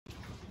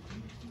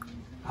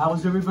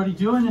How's everybody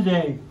doing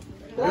today?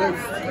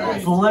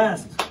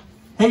 Blessed.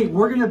 Hey,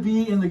 we're going to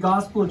be in the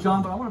Gospel of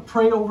John, but I want to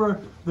pray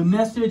over the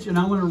message and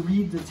I want to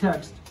read the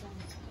text.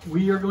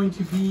 We are going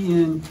to be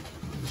in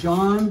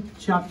John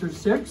chapter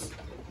 6.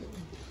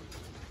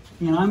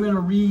 And I'm going to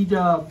read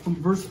from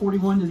verse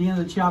 41 to the end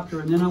of the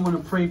chapter, and then I want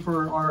to pray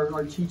for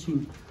our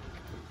teaching.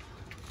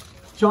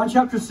 John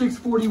chapter 6,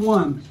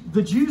 41.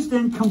 The Jews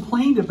then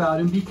complained about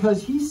him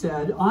because he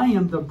said, I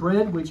am the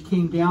bread which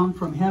came down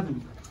from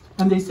heaven.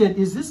 And they said,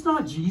 is this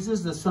not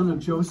Jesus, the son of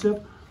Joseph,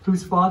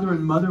 whose father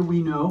and mother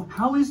we know?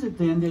 How is it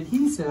then that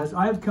he says,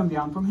 I have come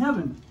down from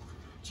heaven?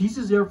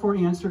 Jesus therefore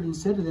answered and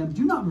said to them,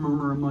 do not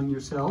murmur among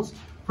yourselves,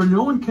 for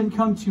no one can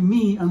come to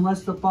me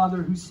unless the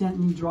Father who sent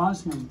me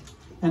draws him.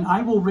 And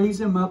I will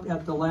raise him up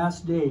at the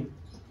last day.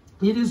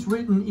 It is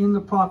written in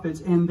the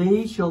prophets, and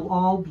they shall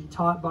all be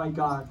taught by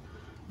God.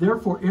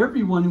 Therefore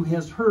everyone who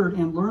has heard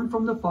and learned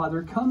from the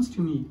Father comes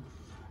to me.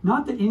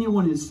 Not that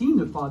anyone has seen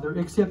the Father,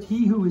 except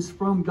he who is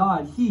from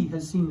God, he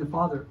has seen the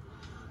Father.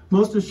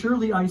 Most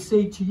assuredly I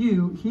say to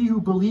you, he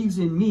who believes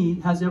in me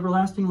has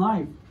everlasting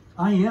life.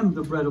 I am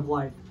the bread of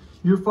life.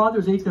 Your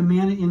fathers ate the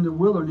manna in the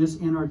wilderness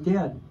and are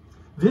dead.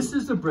 This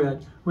is the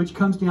bread which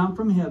comes down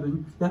from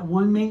heaven, that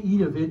one may eat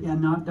of it and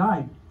not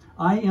die.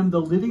 I am the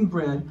living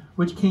bread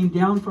which came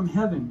down from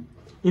heaven.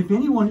 If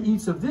anyone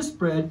eats of this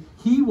bread,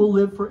 he will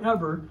live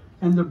forever,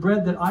 and the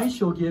bread that I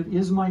shall give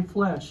is my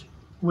flesh,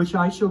 which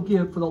I shall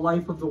give for the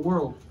life of the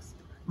world.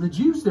 The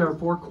Jews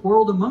therefore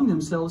quarreled among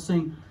themselves,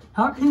 saying,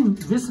 how can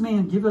this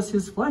man give us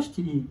his flesh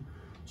to eat?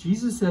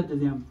 Jesus said to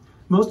them,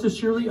 most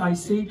assuredly I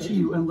say to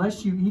you,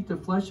 unless you eat the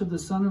flesh of the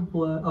Son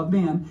of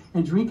Man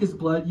and drink his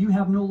blood, you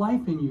have no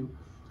life in you.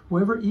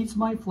 Whoever eats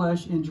my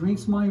flesh and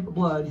drinks my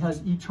blood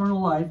has eternal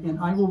life, and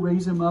I will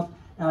raise him up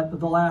at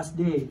the last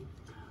day.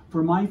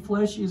 For my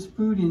flesh is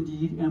food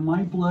indeed, and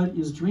my blood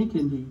is drink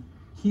indeed.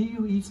 He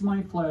who eats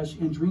my flesh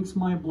and drinks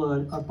my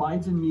blood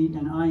abides in me,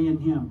 and I in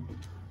him.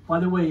 By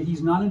the way,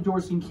 he's not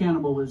endorsing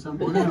cannibalism.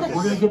 We're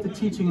gonna get the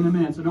teaching in a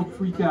minute, so don't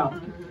freak out.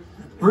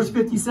 Verse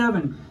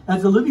 57,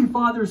 as the living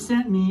Father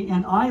sent me,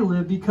 and I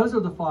live because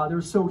of the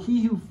Father, so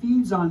he who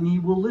feeds on me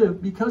will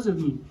live because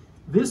of me.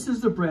 This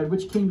is the bread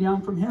which came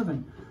down from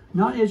heaven,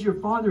 not as your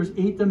fathers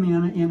ate the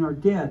manna and are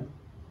dead.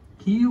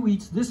 He who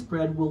eats this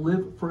bread will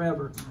live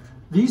forever.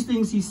 These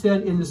things he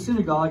said in the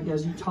synagogue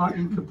as he taught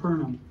in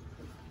Capernaum.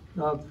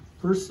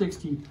 Verse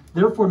 60,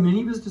 therefore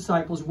many of his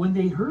disciples, when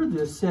they heard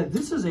this, said,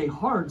 this is a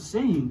hard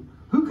saying.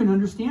 Who can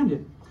understand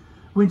it?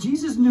 When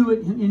Jesus knew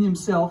it in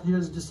himself,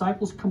 his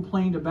disciples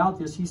complained about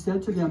this. He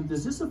said to them,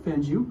 does this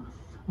offend you?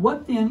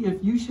 What then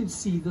if you should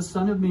see the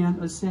Son of Man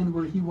ascend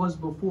where he was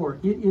before?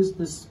 It is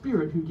the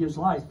Spirit who gives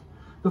life.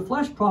 The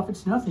flesh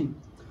profits nothing.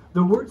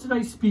 The words that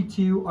I speak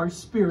to you are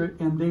spirit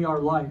and they are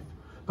life.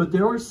 But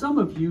there are some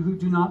of you who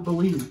do not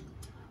believe.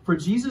 For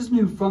Jesus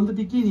knew from the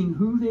beginning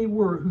who they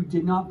were who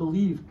did not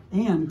believe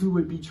and who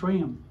would betray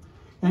him.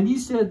 And he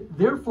said,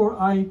 therefore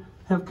I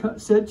have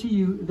said to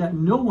you that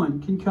no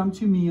one can come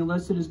to me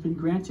unless it has been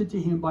granted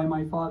to him by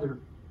my Father.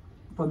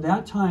 From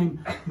that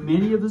time,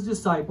 many of his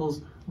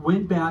disciples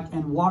went back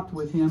and walked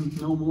with him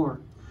no more.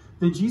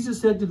 Then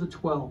Jesus said to the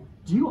 12,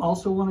 do you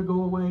also want to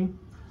go away?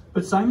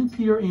 But Simon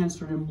Peter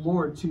answered him,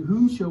 Lord, to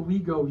whom shall we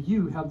go?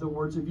 You have the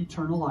words of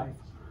eternal life.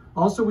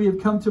 Also we have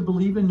come to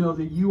believe and know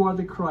that you are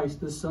the Christ,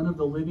 the Son of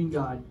the living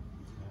God.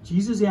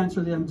 Jesus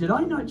answered them, did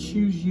I not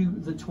choose you,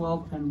 the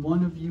 12, and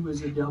one of you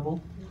is a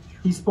devil?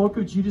 He spoke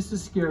of Judas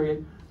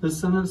Iscariot, the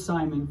son of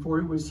Simon, for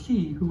it was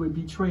he who would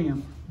betray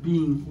him,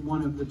 being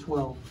one of the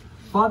 12.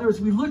 Father, as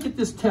we look at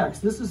this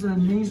text, this is an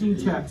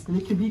amazing text, and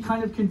it can be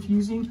kind of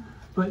confusing,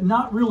 but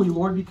not really,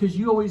 Lord, because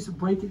you always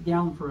break it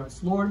down for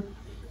us. Lord,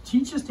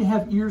 teach us to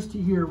have ears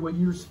to hear what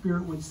your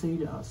Spirit would say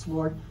to us,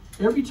 Lord.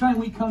 Every time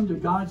we come to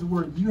God's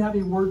word, you have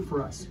a word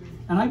for us.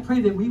 And I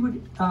pray that we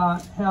would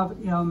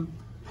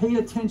pay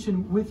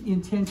attention with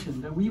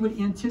intention, that we would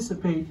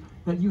anticipate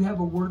that you have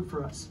a word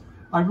for us.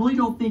 I really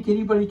don't think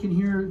anybody can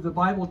hear the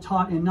Bible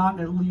taught and not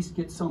at least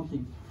get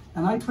something.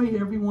 And I pray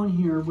everyone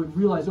here would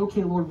realize,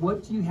 okay, Lord,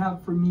 what do you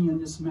have for me in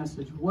this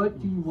message?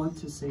 What do you want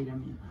to say to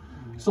me?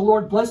 So,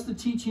 Lord, bless the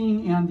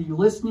teaching and the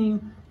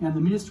listening and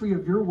the ministry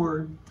of your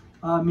word.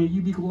 May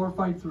you be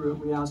glorified through it,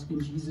 we ask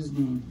in Jesus'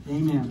 name.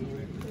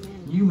 Amen.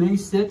 You may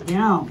sit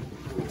down.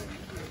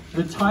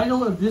 The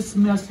title of this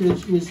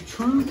message is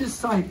True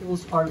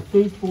Disciples Are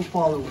Faithful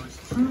Followers.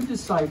 True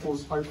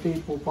Disciples Are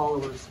Faithful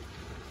Followers.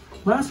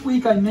 Last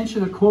week I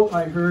mentioned a quote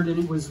I heard,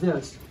 and it was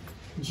this: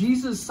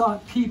 Jesus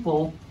sought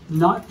people,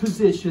 not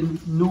position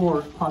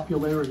nor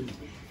popularity.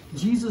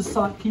 Jesus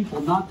sought people,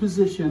 not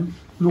position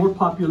nor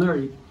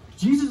popularity.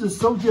 Jesus is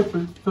so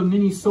different from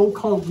many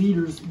so-called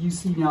leaders you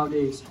see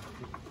nowadays.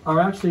 Or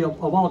actually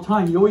of all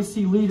time, you always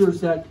see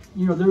leaders that,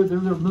 you know, their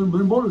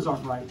motives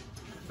aren't right.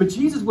 But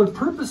Jesus would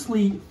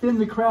purposely thin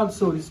the crowd,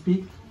 so to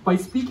speak, by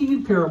speaking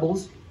in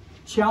parables,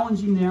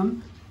 challenging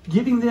them,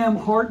 giving them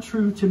hard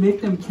truth to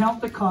make them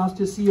count the cost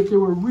to see if they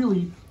were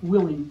really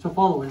willing to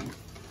follow him.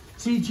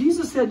 See,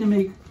 Jesus said to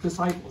make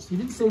disciples. He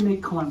didn't say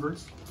make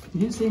converts. He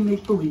didn't say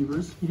make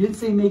believers. He didn't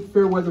say make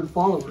fair-weather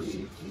followers.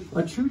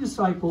 A true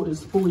disciple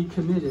is fully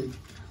committed.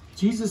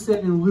 Jesus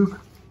said in Luke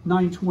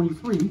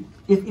 9:23,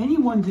 if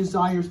anyone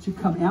desires to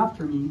come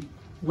after me,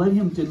 let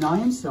him deny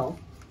himself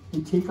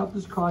and take up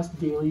his cross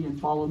daily and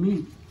follow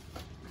me.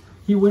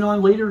 He went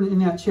on later in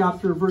that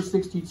chapter, verse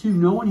 62,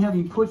 no one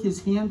having put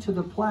his hand to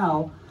the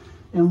plow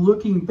and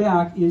looking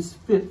back is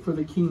fit for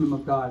the kingdom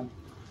of God.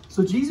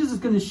 So Jesus is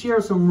going to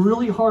share some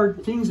really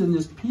hard things in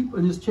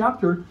this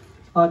chapter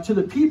to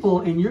the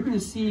people, and you're going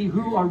to see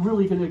who are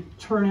really going to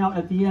turn out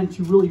at the end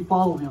to really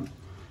follow him.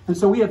 And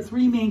so we have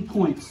three main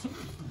points.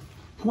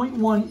 Point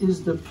one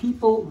is the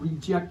people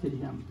rejected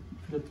him.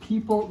 The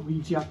people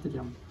rejected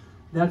him.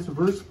 That's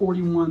verse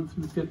 41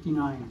 through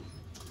 59.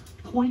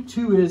 Point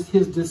two is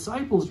his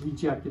disciples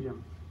rejected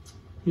him.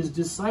 His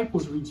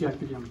disciples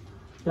rejected him.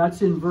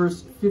 That's in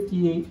verse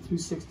 58 through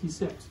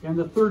 66. And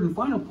the third and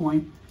final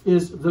point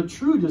is the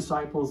true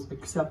disciples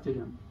accepted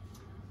him.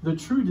 The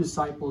true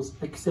disciples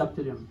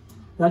accepted him.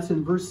 That's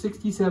in verse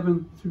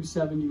 67 through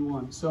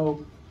 71.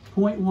 So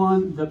point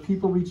one, the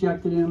people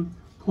rejected him.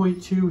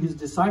 Point two, his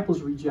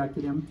disciples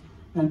rejected him.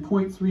 And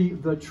point three,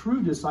 the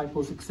true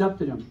disciples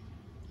accepted him.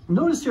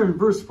 Notice here in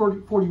verse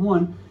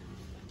 41,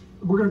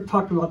 we're going to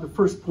talk about the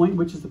first point,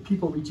 which is the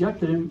people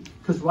rejected him,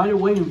 because right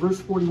away in verse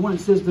 41, it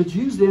says the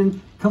Jews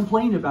then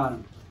complained about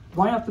him.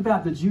 Right off the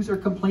bat, the Jews are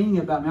complaining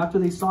about him after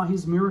they saw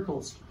his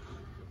miracles.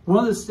 One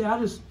of the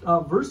saddest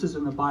verses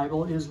in the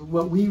Bible is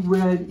what we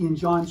read in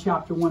John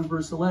chapter 1,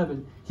 verse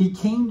 11. He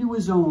came to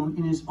his own,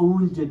 and his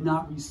own did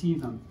not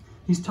receive him.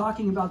 He's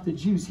talking about the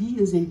Jews. He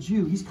is a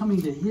Jew. He's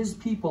coming to his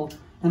people,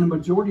 and a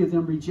majority of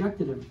them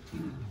rejected him.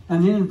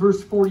 And then in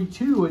verse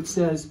 42, it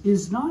says,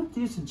 is not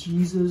this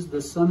Jesus,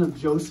 the son of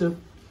Joseph,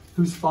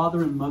 whose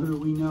father and mother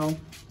we know?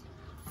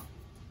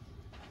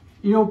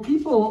 You know,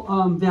 people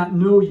that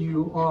know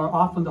you are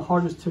often the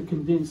hardest to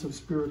convince of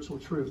spiritual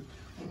truth.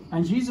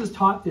 And Jesus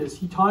taught this.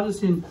 He taught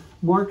us in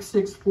Mark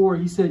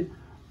 6:4. He said,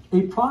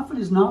 a prophet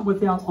is not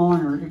without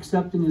honor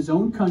except in his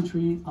own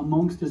country,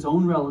 amongst his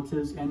own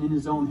relatives, and in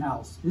his own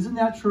house. Isn't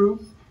that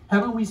true?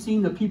 Haven't we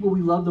seen the people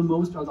we love the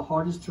most are the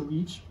hardest to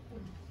reach?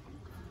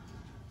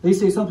 They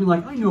say something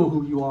like, I know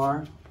who you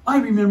are. I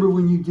remember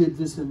when you did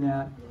this and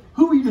that.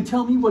 Who are you to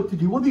tell me what to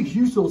do? What makes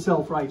you so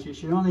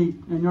self-righteous? You know,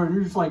 and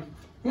they're just like,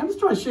 hey, I'm just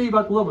trying to show you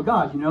about the love of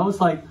God, you know? It's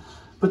like,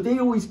 but they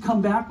always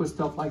come back with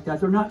stuff like that.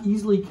 They're not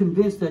easily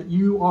convinced that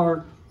you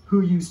are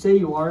who you say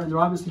you are, and they're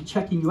obviously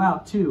checking you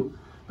out too.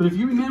 But if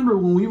you remember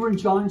when we were in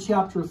John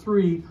chapter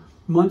 3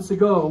 months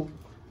ago,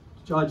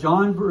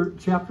 John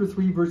chapter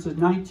 3 verses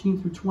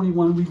 19 through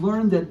 21, we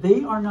learned that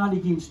they are not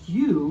against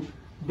you,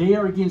 they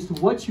are against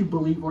what you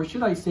believe, or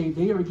should I say,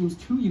 they are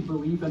against who you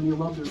believe, and they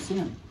love their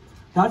sin.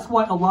 That's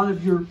why a lot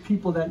of your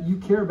people that you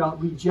care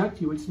about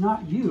reject you. It's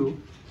not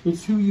you,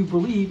 it's who you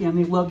believe, and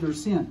they love their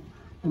sin.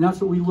 And that's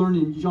what we learned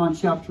in John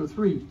chapter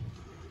 3.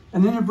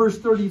 And then in verse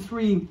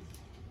 33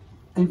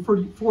 and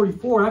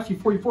 44, actually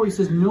 44, he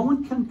says, no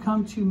one can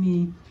come to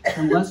me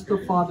unless the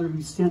Father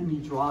who sent me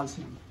draws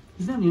him.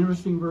 Isn't that an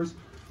interesting verse?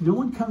 No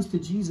one comes to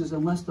Jesus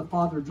unless the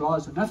Father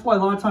draws him. That's why a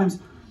lot of times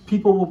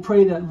people will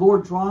pray that,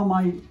 Lord, draw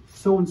my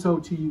so-and-so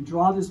to you,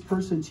 draw this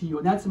person to you.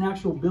 And that's an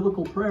actual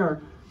biblical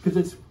prayer, because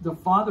it's the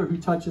Father who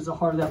touches the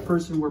heart of that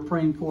person we're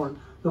praying for.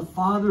 The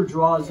Father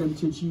draws them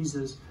to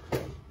Jesus.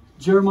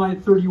 Jeremiah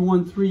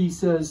 31:3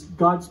 says,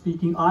 God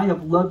speaking, I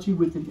have loved you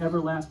with an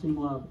everlasting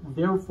love.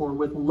 Therefore,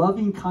 with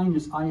loving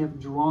kindness, I have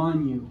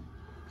drawn you.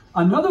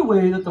 Another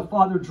way that the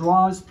Father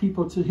draws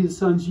people to his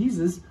Son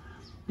Jesus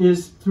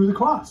is through the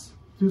cross.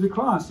 Through the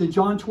cross. In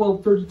John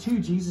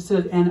 12:32, Jesus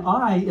said, and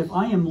I, if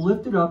I am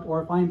lifted up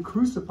or if I am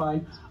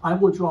crucified, I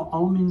will draw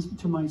all men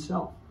to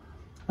myself.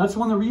 That's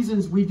one of the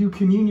reasons we do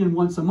communion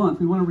once a month.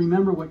 We want to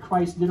remember what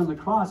Christ did on the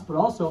cross, but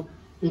also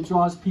it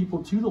draws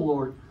people to the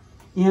Lord.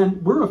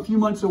 And we're a few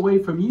months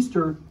away from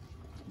Easter,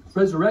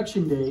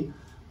 Resurrection Day.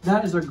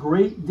 That is a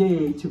great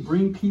day to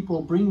bring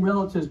people, bring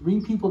relatives,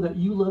 bring people that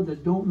you love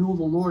that don't know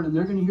the Lord, and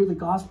they're going to hear the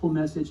gospel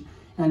message.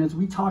 And as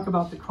we talk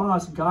about the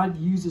cross, God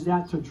uses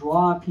that to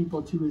draw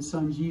people to his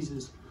Son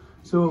Jesus.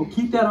 So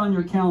keep that on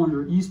your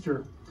calendar,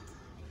 Easter.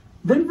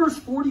 Then verse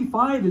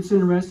 45, it's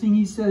interesting.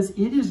 He says,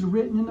 it is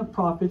written in the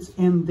prophets,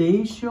 and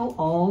they shall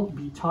all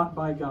be taught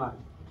by God.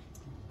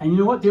 And you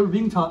know what? They were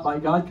being taught by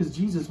God because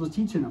Jesus was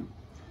teaching them.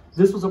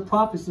 This was a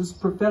prophecy. This is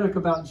prophetic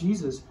about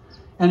Jesus.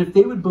 And if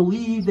they would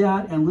believe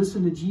that and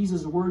listen to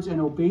Jesus' words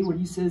and obey what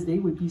he says, they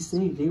would be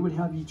saved. They would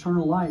have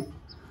eternal life.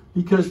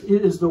 Because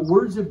it is the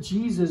words of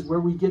Jesus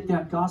where we get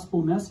that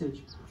gospel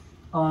message.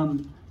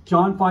 John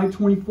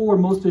 5:24,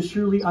 most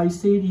assuredly I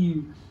say to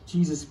you,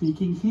 Jesus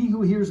speaking, he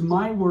who hears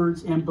my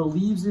words and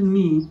believes in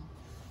me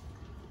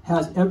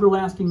has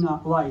everlasting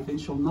life and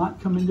shall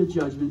not come into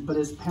judgment, but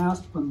is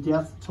passed from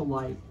death to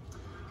life.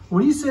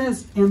 When he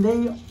says, and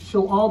they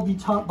shall all be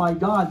taught by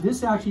God,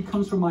 this actually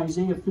comes from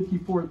Isaiah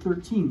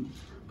 54:13.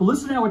 But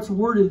listen to how it's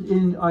worded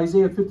in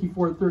Isaiah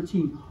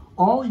 54:13.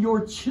 All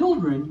your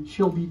children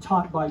shall be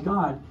taught by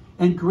God,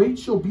 and great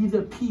shall be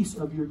the peace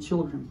of your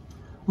children.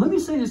 Let me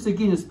say this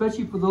again,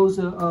 especially for those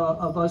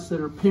of us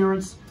that are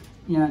parents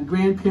and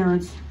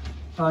grandparents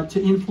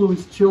to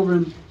influence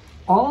children.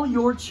 All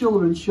your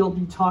children shall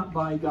be taught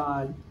by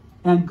God,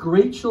 and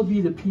great shall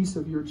be the peace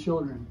of your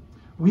children.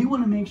 We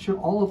want to make sure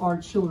all of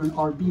our children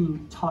are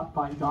being taught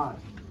by God.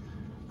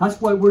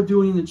 That's what we're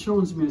doing in the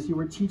children's ministry.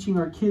 We're teaching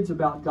our kids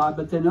about God,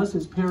 but then us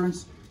as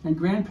parents and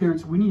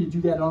grandparents, we need to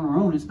do that on our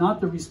own. It's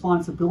not the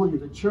responsibility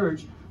of the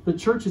church. The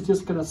church is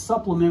just going to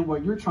supplement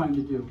what you're trying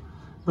to do.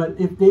 But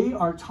if they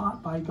are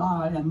taught by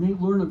God and they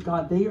learn of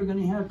God, they are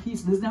going to have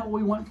peace. And isn't that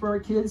what we want for our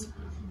kids?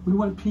 We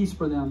want peace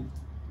for them.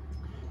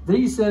 Then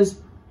he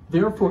says,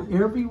 therefore,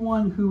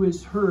 everyone who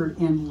has heard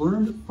and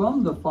learned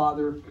from the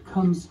Father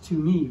comes to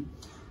me.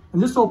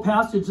 And this whole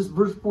passage, just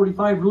verse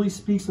 45, really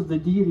speaks of the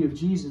deity of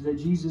Jesus, that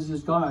Jesus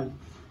is God.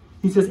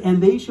 He says,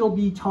 and they shall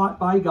be taught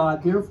by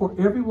God. Therefore,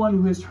 everyone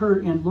who has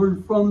heard and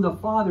learned from the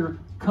Father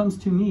comes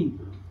to me.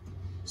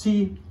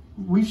 See,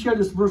 we've shared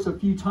this verse a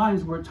few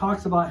times where it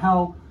talks about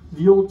how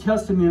the Old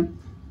Testament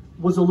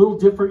was a little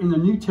different in the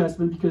New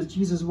Testament because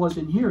Jesus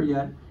wasn't here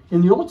yet.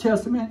 In the Old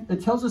Testament,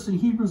 it tells us in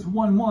Hebrews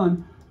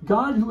 1:1,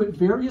 God, who at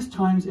various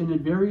times and in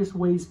various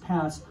ways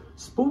past,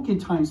 spoke in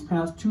times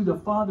past to the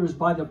fathers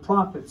by the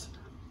prophets,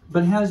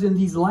 but has in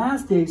these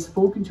last days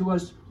spoken to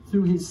us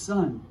through his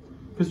Son.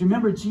 Because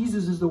remember,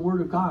 Jesus is the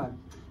Word of God.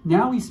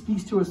 Now he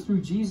speaks to us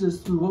through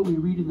Jesus, through what we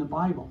read in the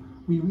Bible.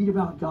 We read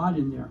about God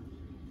in there.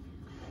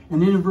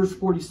 And then in verse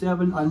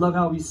 47, I love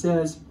how he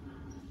says,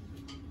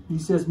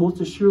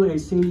 most assuredly I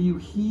say to you,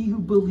 he who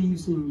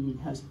believes in me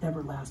has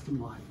everlasting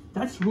life.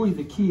 That's really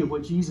the key of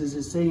what Jesus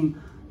is saying,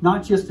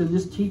 not just in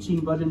this teaching,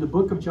 but in the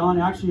book of John,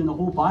 actually in the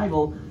whole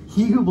Bible.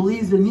 He who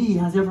believes in me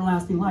has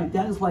everlasting life.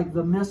 That is like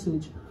the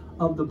message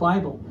of the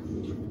Bible.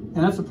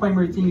 And that's the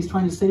primary thing he's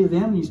trying to say to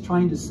them, and he's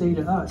trying to say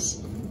to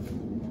us.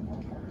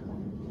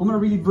 I'm going to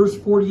read verse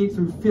 48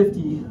 through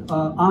 50.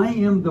 I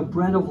am the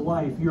bread of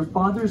life. Your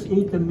fathers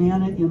ate the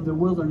manna in the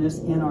wilderness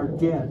and are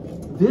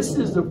dead. This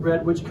is the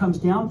bread which comes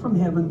down from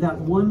heaven, that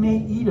one may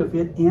eat of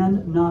it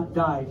and not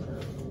die.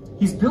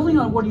 He's building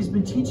on what he's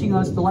been teaching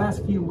us the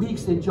last few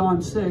weeks in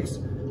John 6,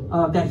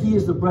 that he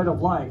is the bread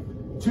of life.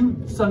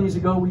 2 Sundays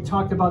ago, we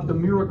talked about the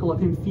miracle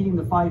of him feeding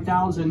the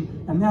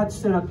 5,000, and that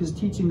set up his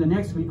teaching the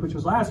next week, which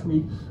was last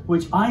week,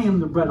 which I am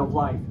the bread of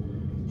life.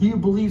 He who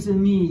believes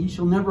in me, he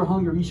shall never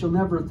hunger, he shall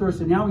never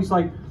thirst. And now he's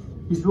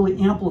really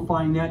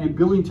amplifying that and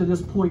building to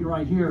this point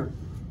right here.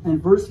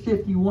 And verse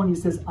 51, he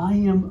says, I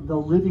am the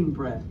living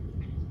bread.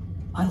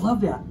 I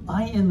love that.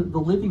 I am the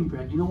living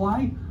bread. You know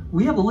why?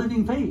 We have a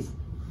living faith.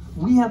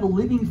 We have a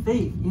living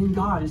faith in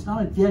God. It's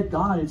not a dead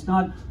God. It's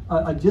not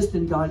a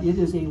distant God. It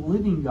is a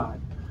living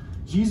God.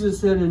 Jesus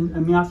said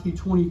in Matthew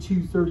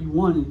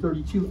 22:31 and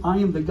 32, I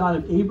am the God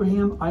of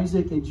Abraham,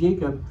 Isaac, and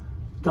Jacob.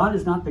 God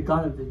is not the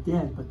God of the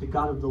dead, but the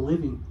God of the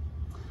living.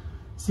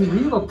 See,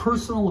 we have a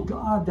personal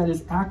God that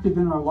is active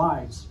in our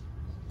lives.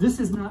 This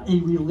is not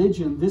a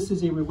religion. This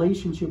is a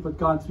relationship with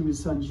God through his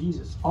Son,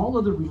 Jesus. All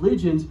other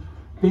religions,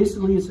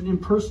 basically, it's an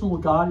impersonal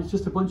God. It's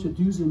just a bunch of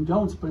do's and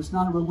don'ts, but it's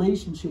not a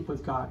relationship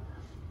with God.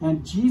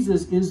 And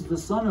Jesus is the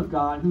Son of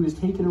God who has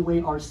taken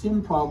away our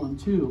sin problem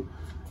too.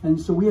 And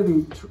so we have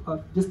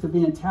just a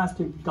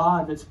fantastic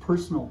God that's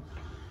personal.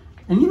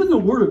 And even the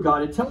Word of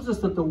God, it tells us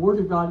that the Word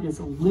of God is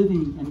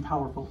living and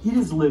powerful. It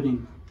is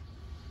living.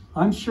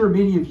 I'm sure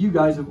many of you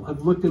guys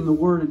have looked in the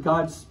Word and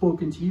God's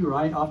spoken to you,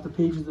 right? Off the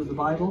pages of the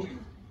Bible,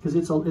 because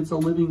it's a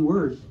living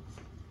Word.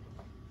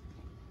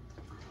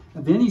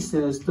 And then he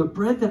says, the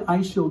bread that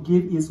I shall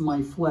give is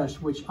my flesh,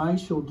 which I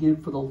shall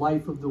give for the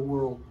life of the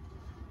world.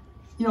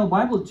 You know,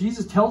 Bible,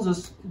 Jesus tells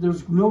us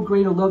there's no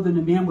greater love than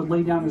a man would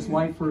lay down his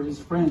life for his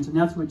friends. And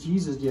that's what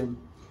Jesus did.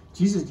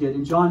 Jesus did.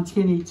 In John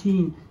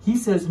 10:18, he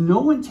says, no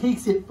one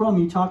takes it from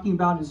me, talking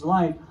about his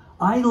life.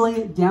 I lay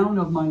it down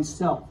of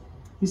myself.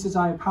 He says,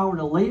 I have power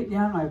to lay it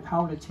down. I have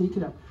power to take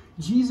it up.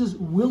 Jesus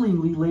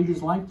willingly laid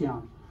his life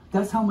down.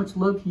 That's how much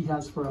love he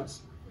has for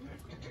us.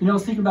 You know, I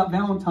was thinking about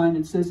Valentine.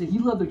 It says that he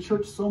loved the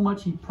church so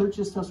much, he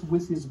purchased us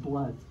with his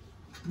blood.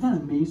 Isn't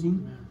that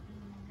amazing?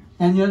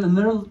 And yet,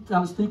 I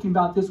was thinking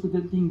about this with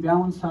it being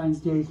Valentine's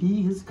Day.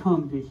 He has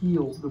come to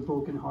heal the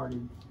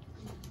brokenhearted.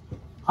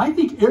 I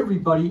think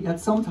everybody at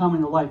some time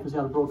in their life has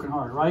had a broken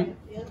heart, right?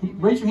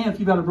 Raise your hand if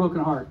you've had a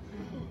broken heart.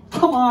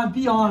 Come on,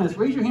 be honest.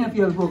 Raise your hand if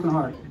you have a broken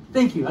heart.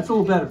 Thank you. That's a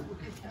little better.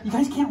 You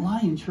guys can't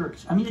lie in church.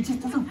 I mean, it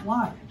just doesn't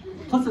fly.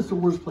 Plus, it's the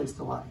worst place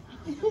to lie.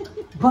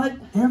 But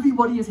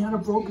everybody has had a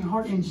broken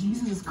heart, and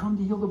Jesus has come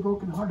to heal the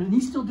broken heart. And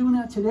he's still doing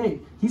that today.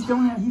 He's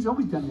doing that. He's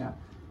always done that.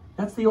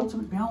 That's the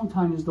ultimate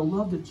Valentine, is the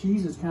love that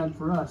Jesus had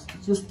for us.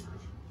 It's just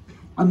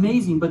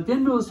amazing. But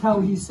then notice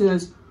how he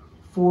says,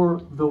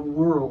 for the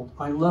world.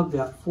 I love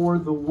that. For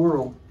the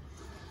world.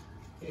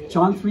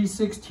 John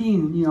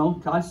 3:16, you know,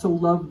 God so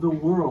loved the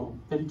world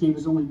that he gave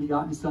his only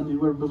begotten Son, that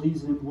whoever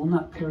believes in him will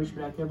not perish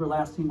but have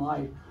everlasting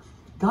life.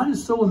 God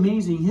is so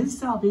amazing. His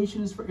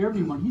salvation is for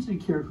everyone. He doesn't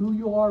care who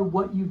you are,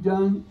 what you've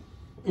done.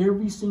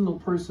 Every single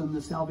person,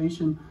 the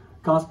salvation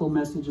gospel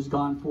message has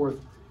gone forth.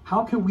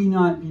 How can we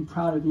not be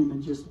proud of him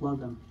and just love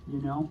him,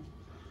 you know?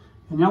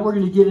 And now we're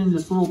going to get into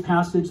this little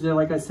passage that,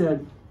 like I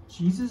said,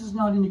 Jesus is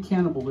not into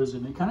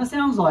cannibalism. It kind of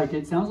sounds like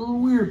it. Sounds a little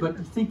weird, but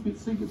think it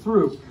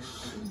through.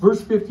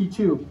 Verse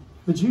 52.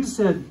 The Jews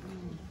said,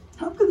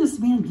 how can this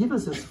man give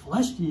us his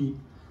flesh to eat?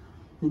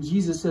 And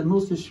Jesus said,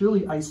 most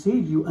assuredly I say to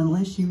you,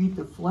 unless you eat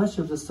the flesh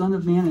of the Son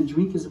of Man and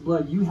drink his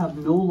blood, you have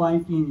no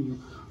life in you.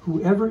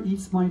 Whoever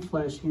eats my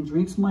flesh and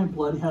drinks my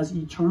blood has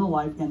eternal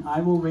life, and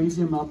I will raise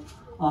him up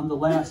on the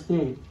last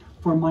day.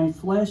 For my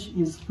flesh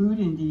is food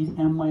indeed,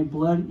 and my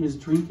blood is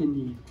drink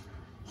indeed.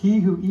 He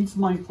who eats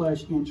my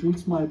flesh and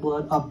drinks my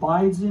blood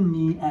abides in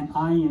me, and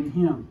I in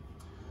him.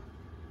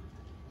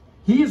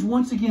 He is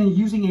once again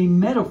using a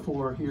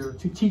metaphor here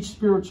to teach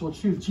spiritual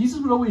truth.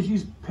 Jesus would always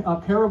use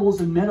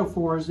parables and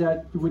metaphors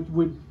that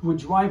would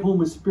drive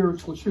home a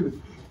spiritual truth.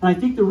 And I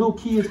think the real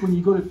key is when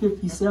you go to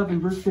 57,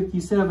 verse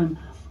 57,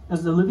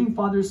 as the living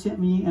Father sent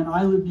me, and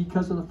I live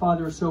because of the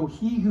Father, so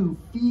he who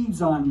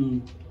feeds on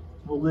me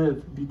will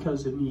live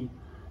because of me.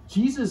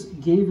 Jesus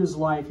gave his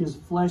life, his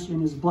flesh,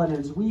 and his blood.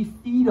 As we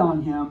feed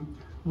on him,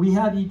 we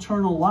have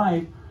eternal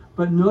life.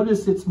 But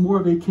notice it's more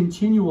of a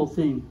continual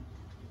thing.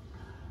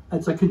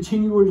 It's a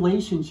continual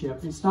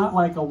relationship. It's not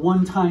like a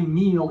one-time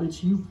meal.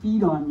 It's you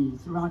feed on me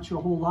throughout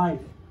your whole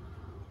life.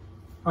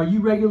 Are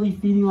you regularly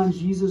feeding on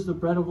Jesus, the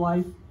bread of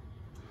life?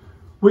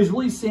 What he's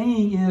really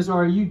saying is,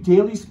 are you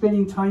daily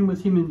spending time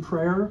with him in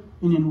prayer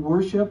and in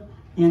worship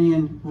and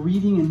in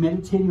reading and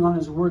meditating on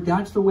his word?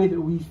 That's the way that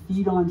we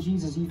feed on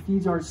Jesus. He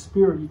feeds our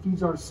spirit. He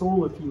feeds our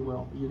soul, if you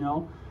will. You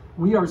know,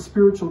 we are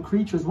spiritual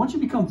creatures. Once you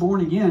become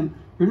born again,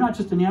 you're not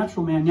just a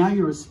natural man. Now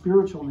you're a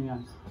spiritual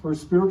man or a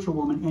spiritual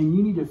woman, and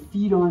you need to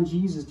feed on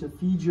Jesus to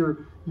feed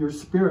your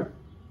spirit.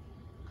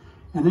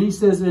 And then he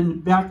says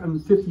back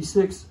in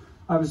 56,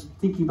 I was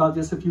thinking about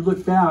this. If you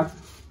look back,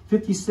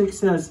 56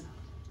 says,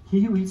 he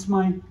who eats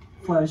my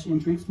flesh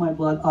and drinks my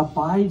blood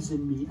abides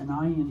in me, and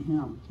I in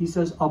him. He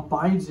says,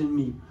 abides in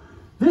me.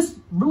 This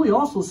really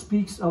also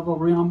speaks of a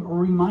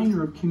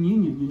reminder of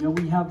communion. You know,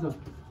 we have the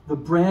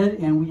bread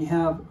and we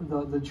have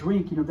the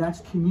drink. You know,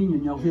 that's communion.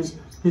 You know,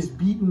 his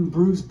beaten,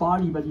 bruised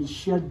body, but he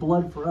shed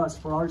blood for us,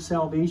 for our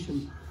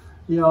salvation.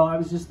 You know, I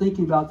was just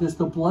thinking about this.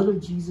 The blood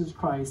of Jesus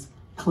Christ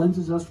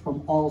cleanses us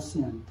from all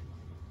sin.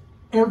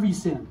 Every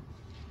sin.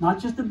 Not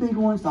just the big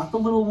ones, not the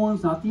little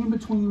ones, not the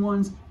in-between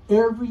ones.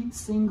 Every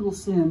single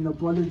sin, the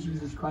blood of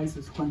Jesus Christ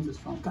has cleansed us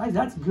from. Guys,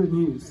 that's good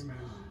news. Amen.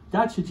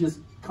 That should just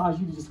cause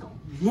you to just go,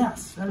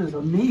 yes, that is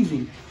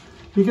amazing.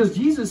 Because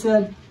Jesus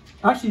said,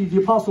 actually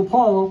the Apostle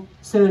Paul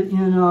said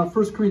in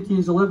 1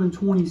 Corinthians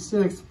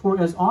 11:26, for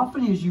as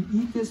often as you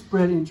eat this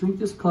bread and drink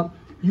this cup,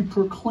 you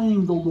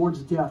proclaim the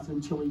Lord's death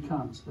until he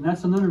comes. And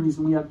that's another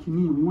reason we have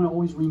communion. We want to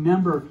always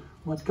remember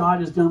what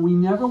God has done. We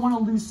never want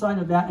to lose sight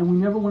of that, and we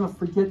never want to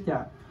forget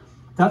that.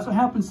 That's what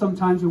happens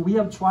sometimes when we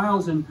have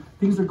trials and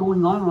things are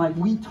going on in life.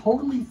 We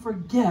totally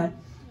forget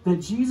that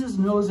Jesus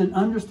knows and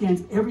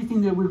understands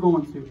everything that we're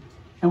going through.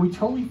 And we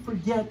totally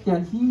forget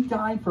that he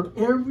died for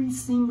every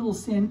single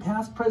sin,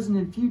 past, present,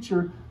 and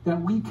future, that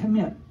we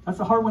commit. That's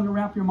a hard one to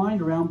wrap your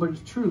mind around, but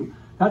it's true.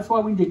 That's why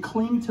we need to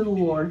cling to the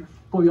Lord,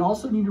 but we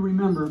also need to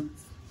remember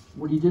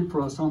what he did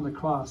for us on the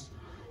cross.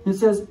 It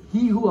says,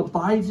 he who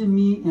abides in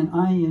me and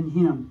I in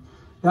him.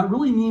 That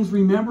really means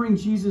remembering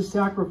Jesus'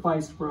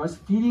 sacrifice for us,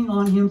 feeding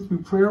on him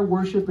through prayer,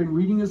 worship, and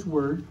reading his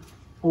word,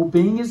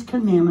 obeying his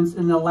commandments,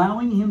 and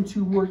allowing him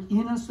to work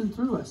in us and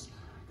through us.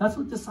 That's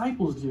what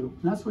disciples do.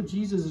 And that's what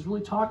Jesus is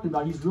really talking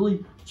about. He's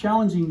really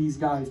challenging these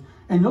guys.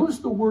 And notice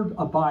the word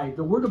abide.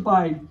 The word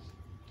abide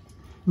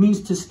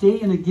means to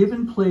stay in a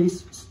given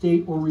place,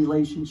 state, or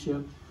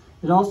relationship.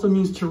 It also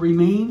means to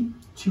remain,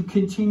 to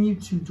continue,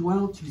 to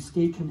dwell, to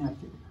stay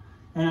connected.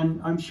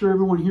 And I'm sure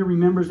everyone here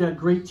remembers that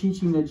great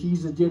teaching that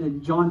Jesus did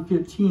in John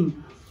 15:5.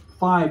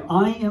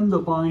 I am the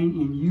vine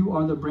and you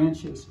are the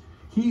branches.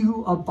 He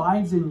who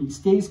abides in me,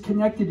 stays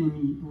connected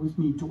with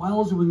me,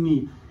 dwells with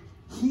me,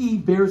 he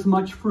bears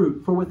much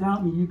fruit. For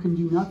without me you can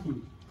do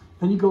nothing.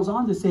 Then he goes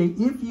on to say,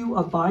 if you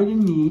abide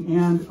in me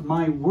and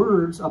my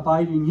words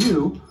abide in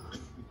you,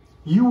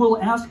 you will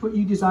ask what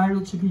you desire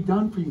to be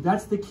done for you.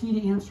 That's the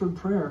key to answered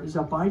prayer, is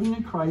abiding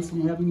in Christ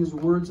and having his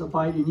words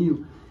abide in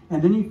you.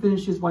 And then he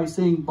finishes by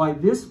saying, by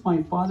this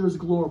my Father is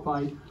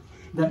glorified,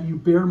 that you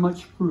bear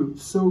much fruit,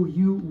 so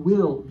you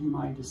will be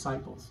my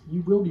disciples.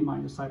 You will be my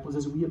disciples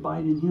as we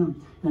abide in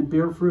him and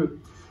bear fruit.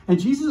 And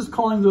Jesus is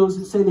calling those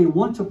that say they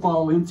want to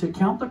follow him to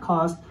count the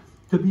cost,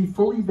 to be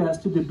fully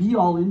vested, to be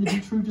all in, to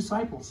be true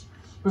disciples.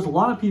 There's a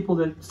lot of people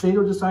that say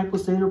they're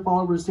disciples, say they're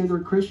followers, say they're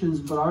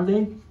Christians, but are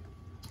they?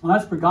 Well,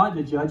 that's for God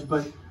to judge,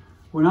 but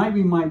when I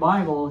read my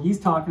Bible, he's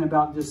talking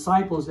about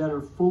disciples that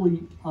are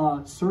fully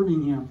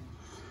serving him.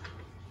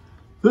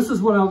 This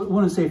is what I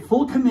want to say.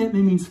 Full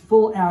commitment means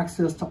full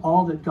access to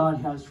all that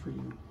God has for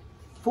you.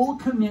 Full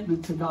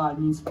commitment to God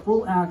means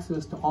full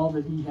access to all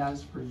that he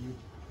has for you.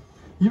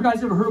 You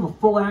guys ever heard of a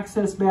full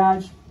access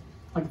badge?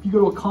 Like if you go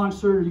to a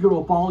concert or you go to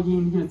a ball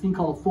game, you get a thing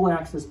called a full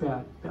access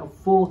badge. A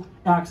full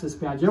access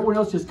badge. Everyone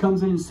else just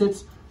comes in and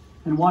sits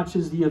and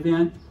watches the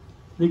event.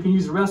 They can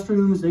use the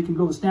restrooms, they can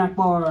go to the snack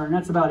bar, and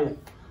that's about it.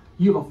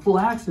 You have a full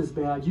access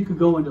badge. You can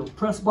go into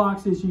press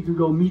boxes, you can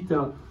go meet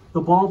the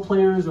the ball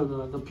players or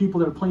the people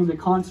that are playing the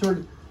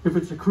concert. If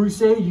it's a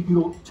crusade, you can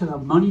go to the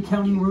money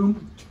counting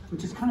room,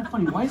 which is kind of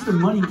funny. Why is there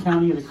money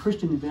counting at a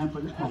Christian event?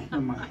 But oh,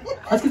 never mind.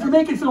 That's because we're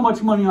making so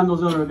much money on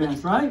those other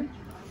events, right?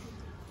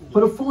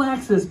 But a full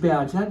access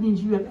badge, that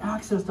means you have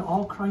access to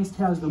all Christ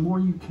has the more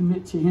you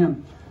commit to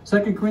him.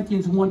 2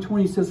 Corinthians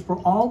 1:20 says, for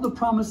all the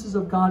promises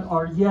of God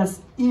are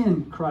yes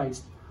in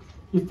Christ.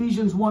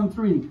 Ephesians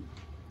 1:3,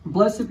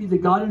 blessed be the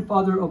God and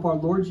Father of our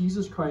Lord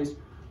Jesus Christ,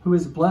 who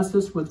has blessed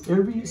us with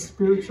every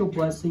spiritual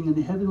blessing in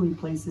the heavenly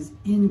places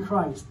in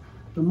Christ.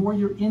 The more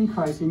you're in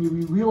Christ and you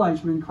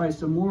realize you're in Christ,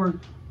 the more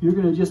you're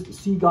going to just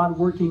see God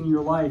working in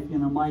your life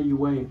in a mighty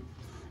way.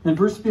 In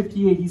verse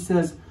 58, he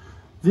says,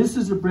 this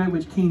is the bread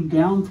which came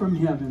down from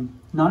heaven.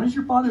 Not as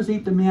your fathers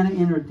ate the manna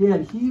and are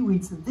dead. He who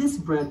eats this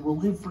bread will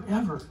live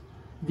forever.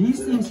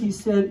 These things he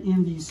said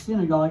in the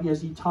synagogue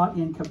as he taught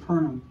in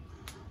Capernaum.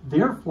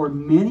 Therefore,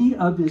 many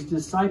of his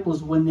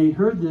disciples, when they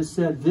heard this,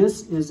 said,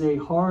 this is a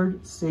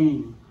hard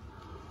saying.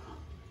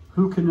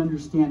 Who can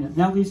understand it? And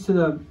that leads to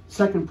the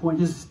second point.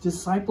 His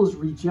disciples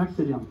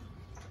rejected him.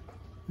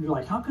 You're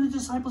like, how can the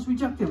disciples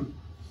reject him?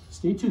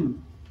 Stay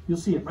tuned. You'll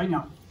see it right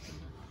now.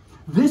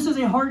 This is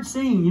a hard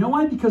saying. You know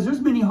why? Because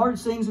there's many hard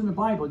sayings in the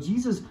Bible.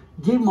 Jesus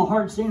gave them a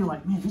hard saying. They're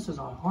like, man, this is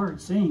a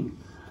hard saying.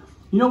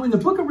 You know, in the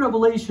book of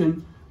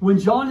Revelation, when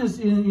John is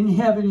in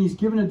heaven, he's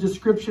given a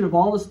description of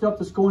all the stuff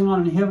that's going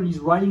on in heaven. He's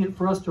writing it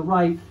for us to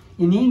write.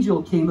 An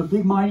angel came, a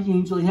big mighty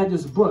angel. He had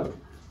this book.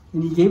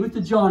 And he gave it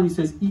to John. He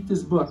says, eat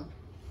this book.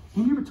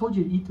 Have you ever told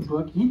you to eat the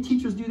book? Any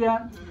teachers do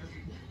that?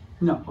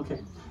 No,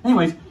 okay.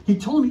 Anyways, he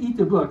told him to eat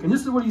the book. And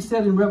this is what he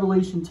said in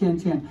Revelation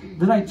 10:10.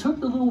 Then I took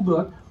the little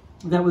book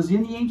that was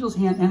in the angel's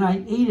hand, and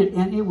I ate it,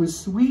 and it was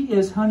sweet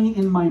as honey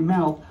in my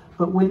mouth.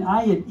 But when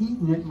I had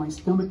eaten it, my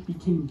stomach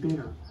became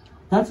bitter.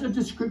 That's a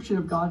description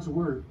of God's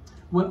word.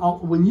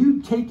 When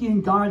you take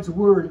in God's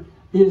word,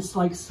 it's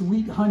like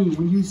sweet honey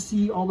when you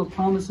see all the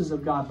promises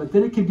of God. But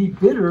then it can be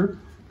bitter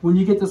when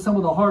you get to some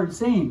of the hard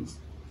sayings.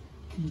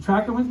 You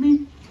tracking with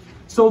me?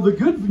 So the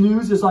good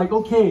news is like,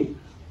 okay,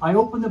 I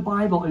open the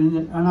Bible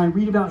and I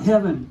read about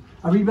heaven.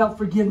 I read about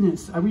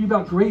forgiveness. I read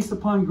about grace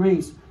upon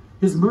grace.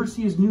 His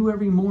mercy is new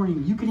every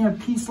morning. You can have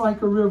peace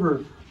like a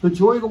river. The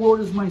joy of the Lord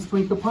is my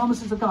strength. The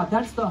promises of God,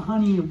 that's the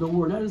honey of the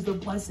word. That is the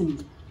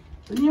blessings.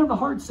 Then you have the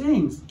hard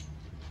sayings.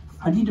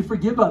 I need to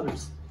forgive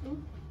others.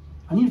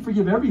 I need to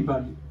forgive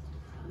everybody.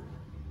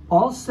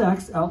 All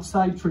sex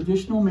outside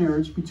traditional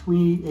marriage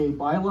between a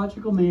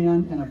biological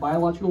man and a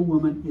biological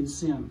woman is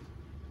sin.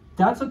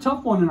 That's a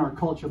tough one in our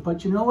culture,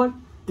 but you know what?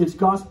 It's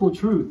gospel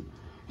truth.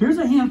 Here's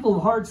a handful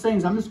of hard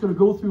sayings I'm just going to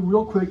go through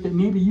real quick that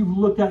maybe you've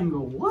looked at and go,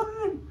 what?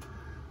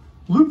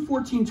 Luke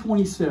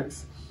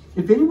 14:26.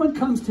 If anyone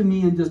comes to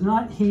me and does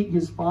not hate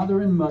his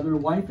father and mother,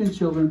 wife and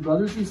children,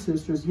 brothers and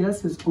sisters,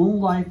 yes, his own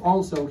life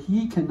also,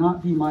 he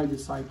cannot be my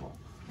disciple.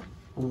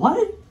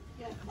 What?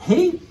 Yeah.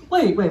 Hate?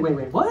 Wait,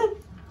 what?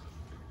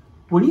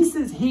 When he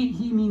says hate,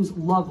 he means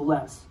love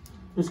less.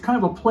 It's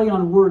kind of a play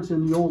on words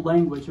in the old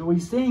language. And what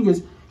he's saying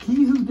is,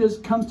 he who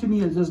comes to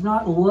me and does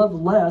not love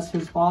less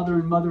his father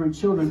and mother and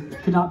children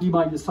cannot be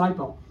my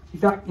disciple. In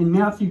fact, in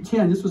Matthew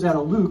 10, this was out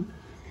of Luke,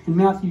 in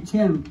Matthew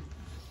 10,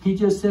 he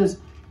just says,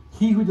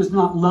 he who does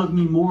not love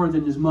me more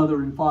than his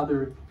mother and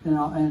father and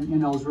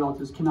all his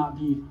relatives cannot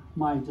be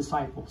my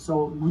disciple.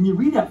 So when you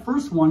read that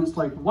first one, it's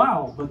like,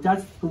 wow, but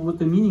that's what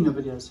the meaning of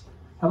it is.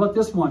 How about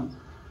this one?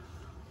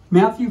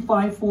 Matthew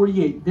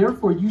 5:48.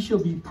 Therefore you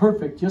shall be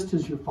perfect, just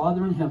as your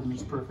Father in heaven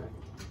is perfect.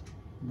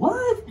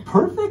 What?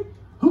 Perfect?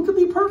 Who could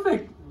be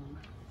perfect?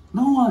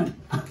 No one.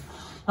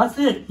 That's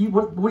it.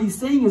 What he's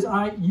saying is,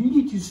 you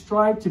need to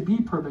strive to be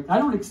perfect. I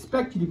don't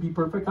expect you to be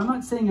perfect. I'm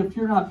not saying if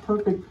you're not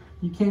perfect,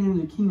 you can't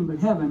enter the kingdom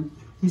of heaven.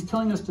 He's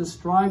telling us to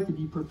strive to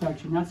be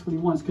perfection. That's what he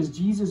wants, because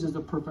Jesus is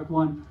the perfect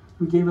one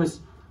who gave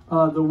us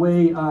the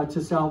way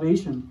to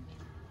salvation.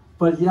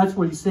 But that's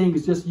what he's saying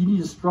is just you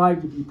need to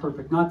strive to be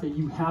perfect, not that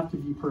you have to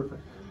be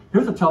perfect.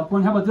 Here's a tough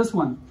one. How about this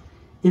one?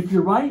 If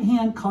your right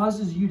hand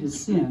causes you to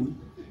sin,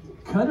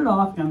 cut it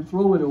off and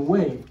throw it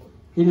away.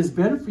 It is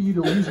better for you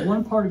to lose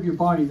one part of your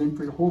body than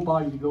for your whole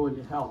body to go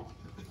into hell.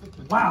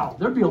 Wow,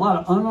 there'd be a lot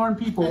of unarmed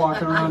people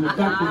walking around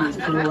affecting this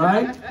crew,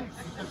 right?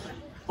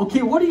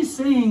 Okay, what he's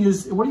saying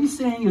is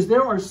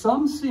there are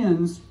some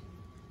sins,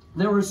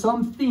 there are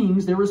some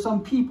things, there are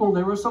some people,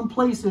 there are some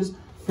places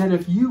that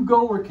if you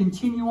go or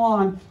continue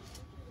on,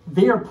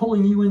 they are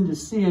pulling you into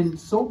sin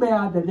so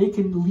bad that they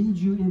can lead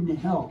you into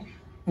hell.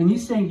 And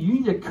he's saying you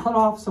need to cut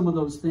off some of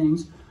those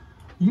things.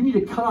 You need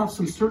to cut off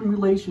some certain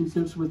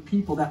relationships with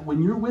people that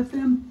when you're with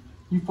them,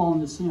 you fall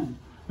into sin.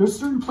 There's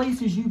certain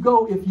places you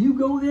go, if you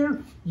go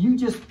there, you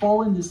just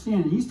fall into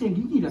sin. And he's saying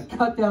you need to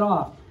cut that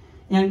off.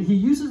 And he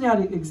uses that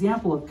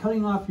example of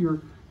cutting off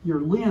your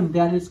limb,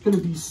 that it's going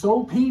to be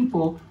so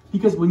painful,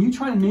 because when you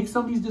try to make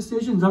some of these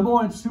decisions, number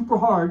one, it's super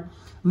hard.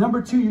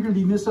 Number two, you're going to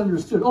be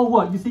misunderstood. Oh,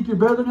 what? You think you're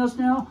better than us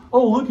now?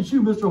 Oh, look at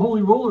you, Mr.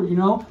 Holy Roller, you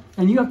know?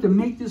 And you have to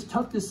make this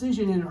tough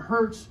decision, and it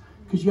hurts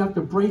because you have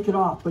to break it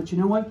off. But you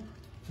know what?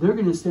 they're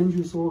going to send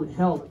your soul to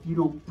hell if you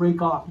don't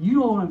break off. You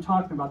know what I'm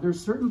talking about. There's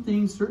certain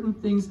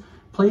things,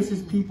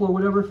 places, people, or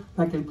whatever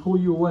that can pull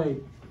you away.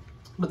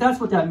 But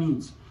that's what that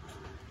means.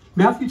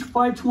 Matthew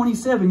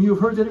 5:27, you have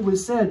heard that it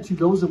was said to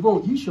those of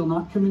old, you shall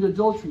not commit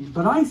adultery.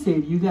 But I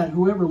say to you that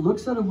whoever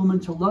looks at a woman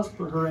to lust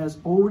for her has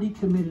already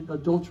committed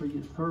adultery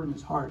with her in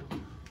his heart.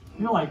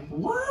 You're like,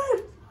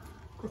 what?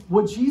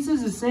 What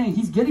Jesus is saying,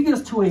 he's getting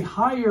us to a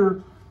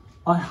higher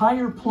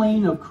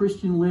plane of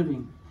Christian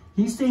living.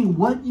 He's saying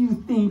what you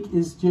think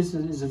is just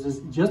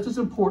as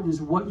important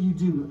as what you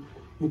do.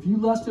 If you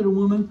lust at a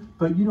woman,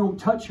 but you don't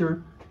touch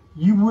her,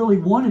 you really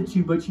wanted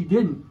to, but you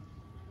didn't.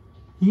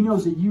 He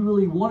knows that you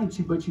really wanted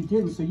to, but you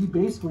didn't. So you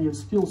basically have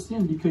still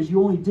sinned because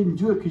you only didn't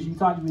do it because you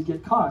thought you would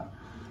get caught.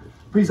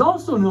 But he's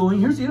also knowing,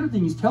 here's the other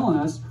thing he's telling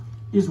us,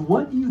 is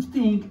what you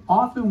think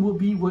often will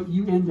be what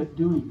you end up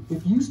doing.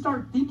 If you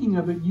start thinking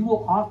of it, you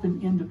will often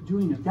end up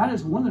doing it. That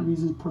is one of the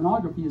reasons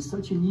pornography is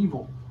such an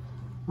evil.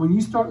 When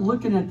you start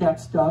looking at that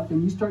stuff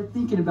and you start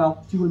thinking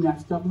about doing that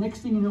stuff,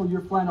 next thing you know,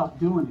 you're flat out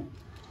doing it.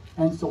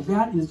 And so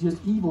that is just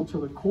evil to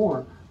the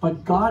core.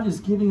 But God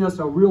is giving us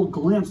a real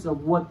glimpse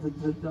of what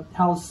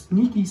how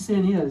sneaky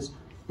sin is.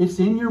 It's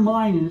in your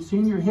mind and it's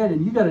in your head,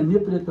 and you got to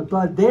nip it at the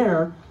bud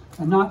there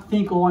and not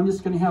think, oh, I'm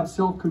just going to have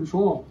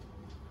self-control.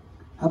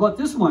 How about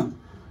this one?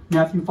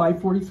 Matthew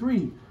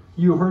 5:43.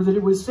 You heard that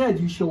it was said,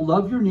 you shall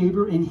love your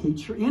neighbor and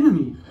hate your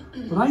enemy.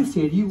 But I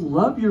say to you,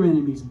 love your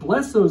enemies,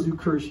 bless those who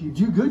curse you,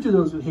 do good to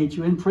those who hate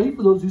you, and pray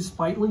for those who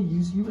spitefully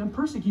use you and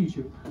persecute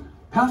you.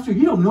 Pastor,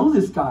 you don't know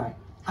this guy.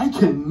 I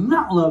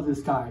cannot love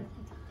this guy.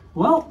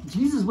 Well,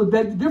 Jesus would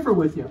beg to differ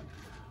with you.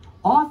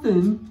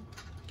 Often,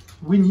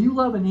 when you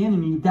love an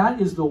enemy,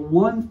 that is the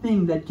one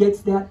thing that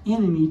gets that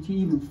enemy to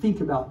even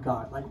think about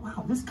God. Like,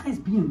 wow, this guy's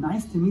being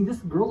nice to me. This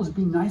girl is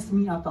being nice to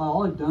me after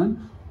all I've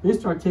done. They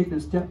start taking a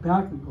step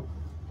back and go,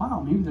 wow,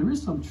 maybe there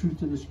is some truth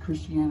to this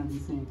Christianity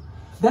thing.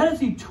 That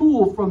is a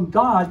tool from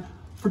God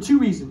for two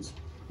reasons.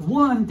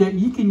 One, that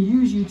he can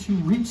use you to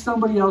reach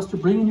somebody else to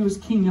bring into his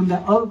kingdom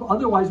that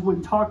otherwise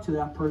wouldn't talk to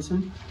that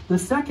person. The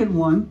second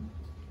one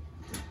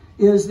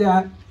is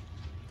that,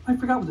 I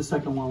forgot what the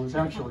second one was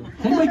actually.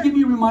 Can anybody give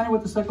me a reminder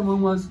what the second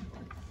one was?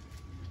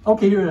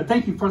 Okay, here it is.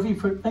 Thank you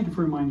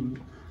for reminding me.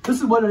 This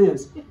is what it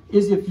is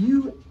if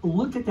you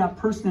look at that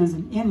person as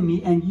an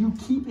enemy and you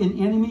keep an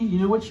enemy, you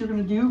know what you're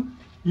going to do?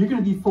 You're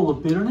going to be full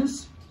of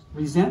bitterness,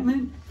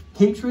 resentment,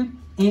 hatred,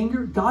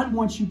 anger. God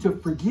wants you to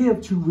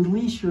forgive, to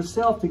release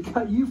yourself, to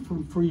cut you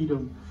from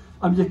freedom,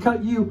 to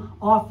cut you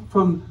off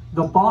from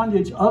the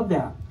bondage of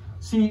that.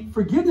 See,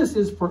 forgiveness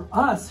is for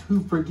us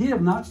who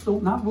forgive, not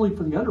really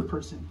for the other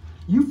person.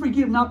 You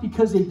forgive not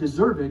because they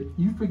deserve it.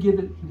 You forgive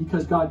it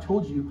because God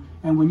told you.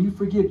 And when you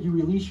forgive, you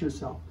release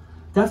yourself.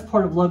 That's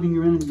part of loving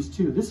your enemies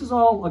too. This is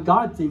all a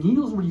God thing. He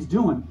knows what he's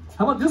doing.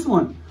 How about this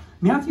one?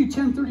 Matthew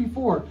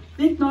 10:34.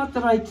 Think not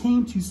that I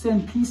came to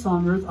send peace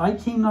on earth. I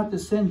came not to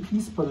send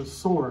peace, but a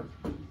sword.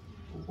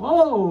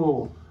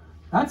 Whoa,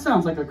 that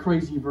sounds like a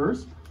crazy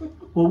verse.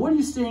 Well, what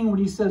he's saying when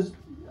he says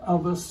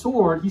of a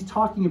sword, he's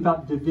talking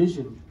about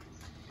division.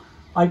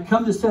 I've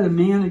come to set a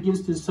man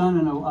against his son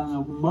and a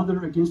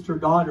mother against her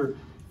daughter,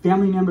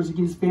 family members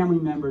against family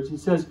members.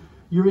 It says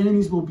your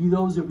enemies will be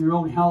those of your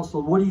own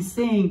household. What he's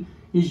saying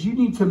is you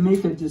need to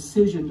make a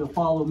decision to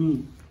follow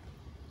me.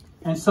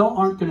 And some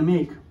aren't going to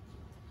make.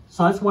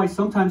 So that's why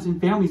sometimes in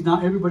families,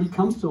 not everybody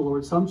comes to the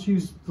Lord. Some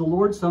choose the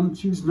Lord, some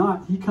choose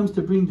not. He comes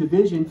to bring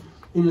division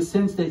in the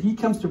sense that he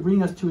comes to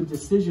bring us to a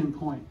decision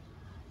point.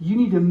 You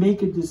need to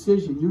make a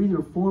decision. You're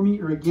either for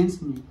me or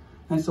against me.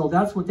 And so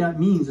that's what that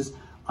means.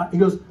 He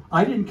goes,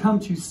 I didn't come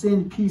to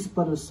send peace,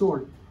 but a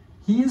sword.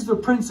 He is the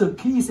Prince of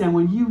Peace, and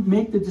when you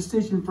make the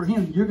decision for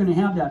him, you're going to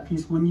have that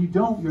peace. When you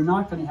don't, you're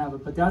not going to have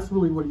it. But that's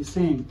really what he's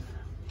saying.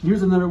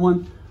 Here's another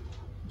one.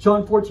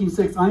 John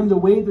 14:6. I am the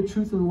way, the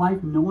truth, and the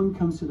life. No one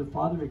comes to the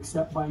Father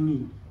except by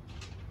me.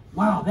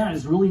 Wow, that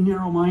is really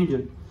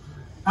narrow-minded.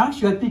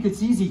 Actually, I think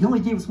it's easy. He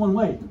only gave us one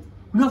way.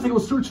 We don't have to go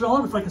search it all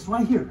over. It's like it's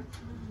right here.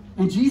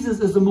 And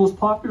Jesus is the most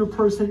popular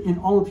person in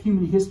all of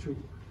human history.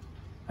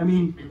 I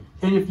mean,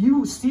 and if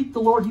you seek the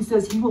Lord, he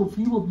says you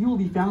will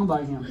be found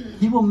by him.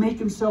 He will make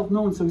himself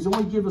known. So he's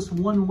only give us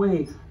one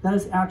way. That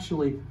is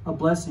actually a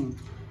blessing.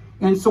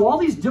 And so all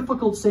these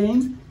difficult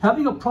sayings,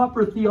 having a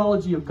proper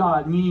theology of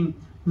God, meaning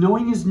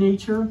knowing his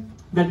nature,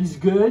 that he's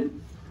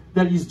good,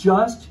 that he's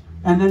just,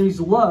 and that he's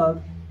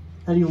love,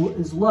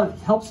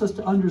 helps us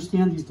to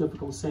understand these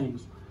difficult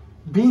sayings.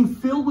 Being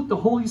filled with the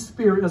Holy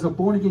Spirit as a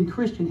born-again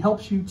Christian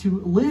helps you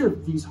to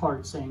live these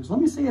hard sayings. Let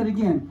me say it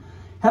again.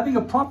 Having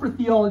a proper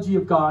theology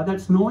of God,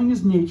 that's knowing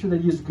his nature,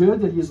 that he is good,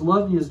 that he is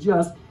loved, he is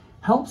just,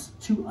 helps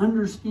to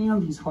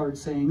understand these hard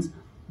sayings.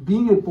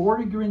 Being a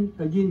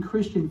born-again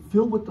Christian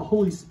filled with the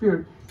Holy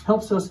Spirit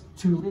helps us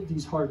to live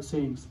these hard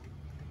sayings.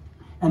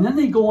 And then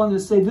they go on to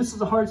say, this is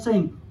a hard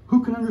saying.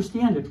 Who can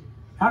understand it?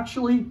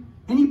 Actually,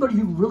 anybody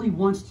who really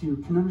wants to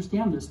can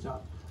understand this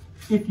stuff,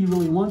 if you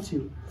really want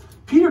to.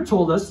 Peter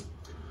told us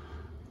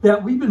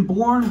that we've been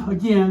born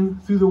again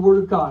through the Word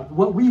of God.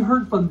 What we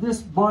heard from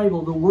this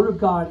Bible, the Word of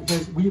God,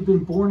 we've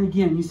been born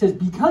again. He says,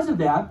 because of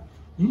that,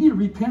 You need to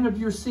repent of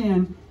your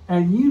sin,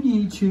 and you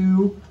need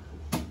to,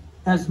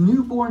 as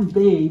newborn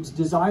babes,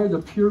 desire the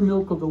pure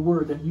milk of the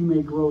word that you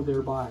may grow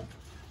thereby.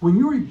 When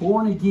you're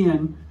born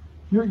again,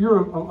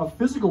 you're a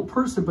physical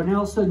person, but now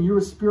all of a sudden you're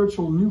a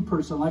spiritual new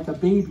person, like a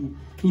baby.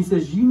 He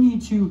says you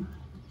need to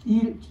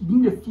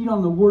feed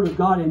on the word of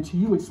God, and to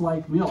you it's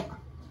like milk.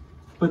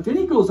 But then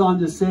he goes on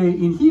to say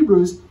in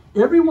Hebrews,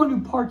 everyone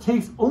who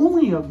partakes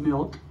only of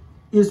milk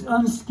is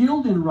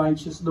unskilled in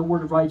the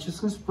word of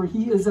righteousness, for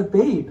he is a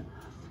babe.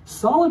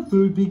 Solid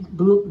food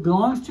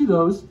belongs to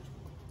those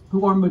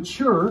who are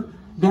mature,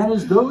 that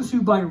is, those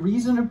who by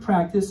reason of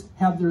practice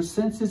have their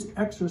senses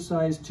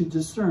exercised to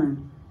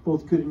discern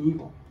both good and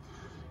evil.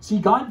 See,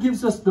 God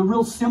gives us the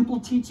real simple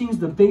teachings,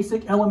 the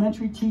basic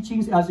elementary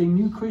teachings as a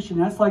new Christian.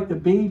 That's like the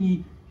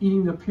baby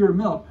eating the pure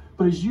milk.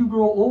 But as you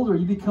grow older,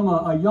 you become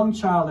a young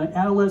child, an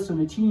adolescent,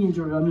 a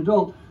teenager, an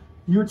adult.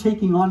 You're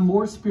taking on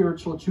more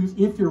spiritual truth.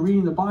 If you're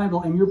reading the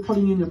Bible and you're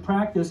putting into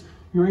practice,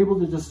 you're able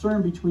to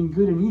discern between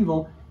good and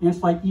evil, and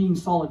it's like eating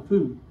solid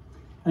food.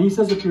 And he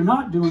says if you're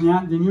not doing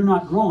that, then you're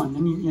not growing.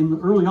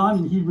 And early on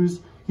in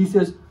Hebrews, he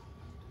says,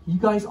 you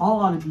guys all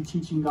ought to be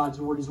teaching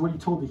God's word, is what he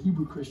told the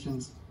Hebrew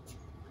Christians.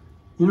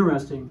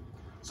 Interesting.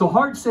 So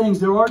hard sayings,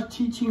 there are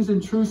teachings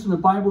and truths in the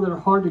Bible that are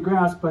hard to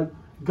grasp, but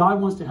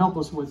God wants to help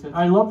us with it.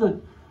 I love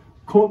the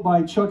quote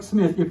by Chuck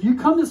Smith. If you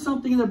come to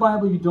something in the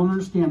Bible you don't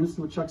understand, this is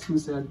what Chuck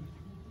Smith said,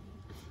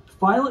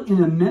 file it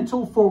in a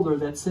mental folder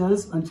that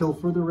says, until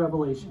further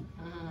revelation.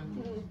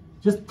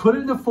 Just put it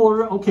in the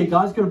folder. Okay,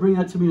 God's going to bring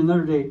that to me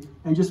another day.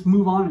 And just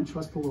move on and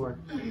trust the Lord.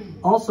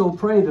 Also,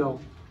 pray, though.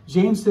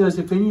 James says,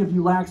 if any of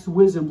you lacks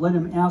wisdom, let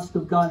him ask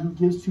of God, who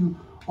gives to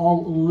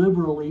all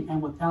liberally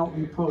and without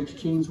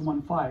reproach. James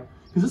 1:5.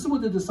 Because this is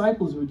what the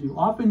disciples would do.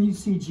 Often you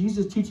see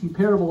Jesus teaching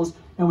parables,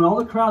 and when all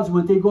the crowds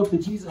went, they go up to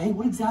Jesus, hey,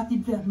 what exactly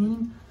does that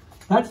mean?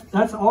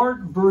 That's our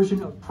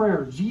version of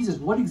prayer. Jesus,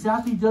 what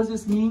exactly does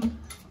this mean?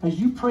 As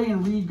you pray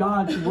and read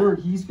God's word,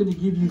 he's going to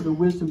give you the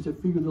wisdom to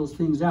figure those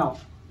things out.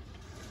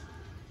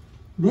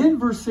 Then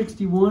verse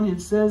 61,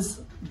 it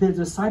says the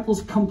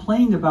disciples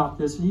complained about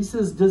this. And he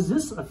says, does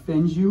this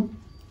offend you?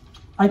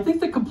 I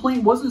think the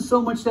complaint wasn't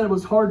so much that it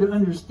was hard to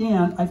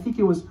understand. I think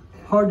it was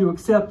hard to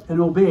accept and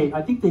obey.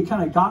 I think they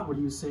kind of got what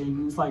he was saying.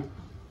 And it's like,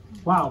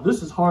 wow,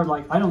 this is hard.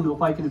 Like, I don't know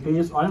if I can obey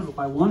this. I don't know if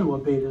I want to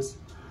obey this.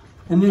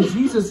 And then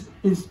Jesus,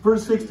 in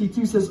verse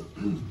 62, says,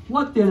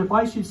 what then if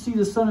I should see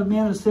the Son of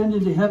Man ascend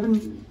into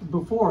heaven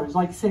before? It's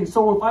like saying,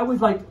 so if I would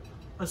like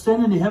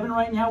ascend into heaven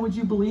right now, would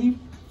you believe?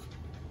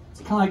 It's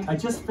kind of like, I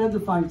just fed the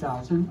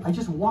 5,000. I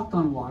just walked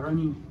on water. I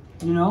mean,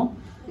 you know?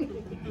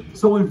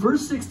 So in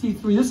verse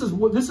 63, this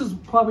is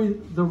probably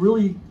the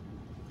really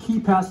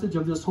key passage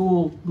of this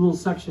whole little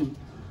section.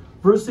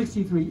 Verse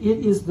 63,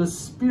 it is the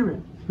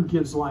Spirit who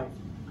gives life.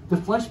 The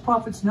flesh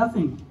profits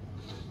nothing.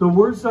 The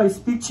words that I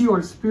speak to you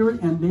are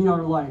spirit and they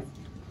are life.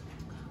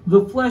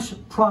 The flesh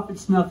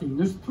profits nothing.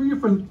 There's three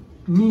different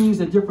meanings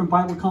that different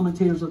Bible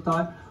commentators have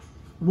thought.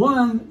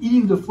 One,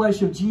 eating the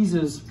flesh of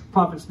Jesus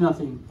profits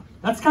nothing.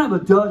 That's kind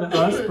of a duh to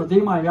us, but they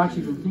might have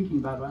actually been thinking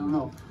about it. I don't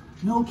know.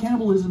 No,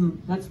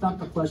 cannibalism, that's not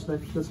the flesh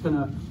that's going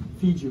to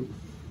feed you.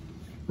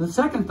 The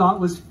second thought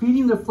was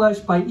feeding the flesh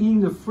by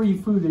eating the free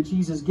food that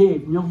Jesus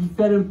gave. You know, he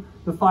fed him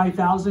the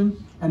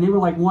 5,000, and they were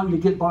like wanting to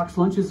get boxed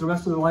lunches the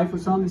rest of their life or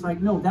something. It's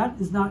like, no, that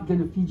is not going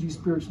to feed you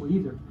spiritually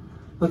either.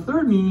 The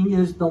third meaning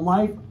is the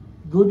life,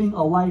 living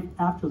a life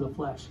after the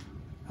flesh.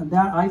 And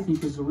that, I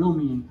think, is the real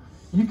meaning.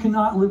 You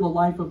cannot live a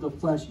life of the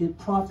flesh. It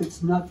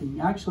profits nothing.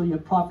 Actually,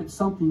 it profits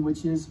something,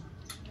 which is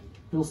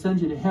it'll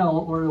send you to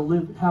hell, or it'll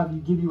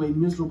give you a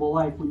miserable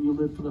life when you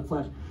live for the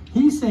flesh.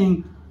 He's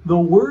saying, the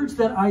words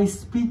that I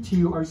speak to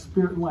you are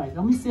spirit and life.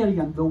 Let me say it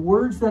again. The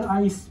words that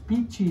I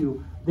speak to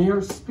you, they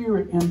are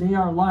spirit and they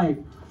are life.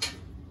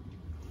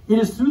 It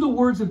is through the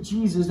words of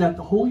Jesus that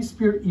the Holy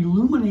Spirit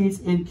illuminates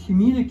and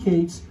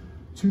communicates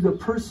to the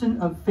person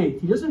of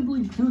faith. He doesn't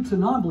really do it to a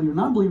non-believer.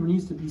 Non-believer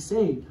needs to be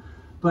saved.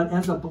 But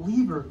as a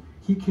believer,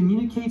 he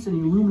communicates and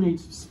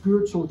illuminates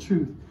spiritual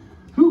truth.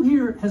 Who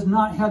here has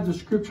not had the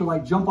scripture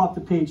like jump off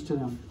the page to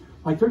them?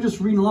 Like they're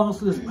just reading along,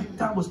 so this, like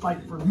that was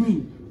like for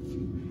me.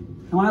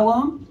 Am I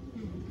alone?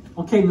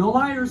 Okay, no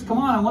liars. Come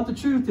on, I want the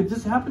truth. Did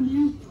this happen to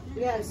you?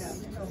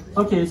 Yes.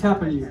 Okay, it's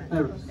happened to you.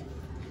 There.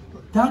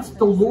 That's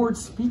the Lord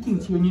speaking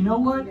to you. And you know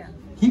what?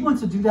 He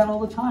wants to do that all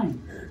the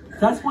time.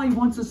 That's why he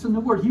wants us in the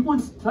Word. He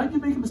wants, did I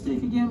make a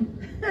mistake again?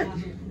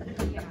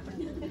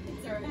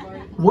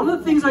 One of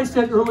the things I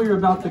said earlier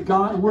about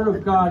the Word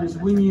of God is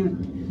when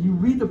you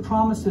read the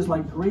promises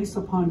like grace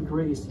upon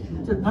grace.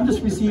 I'm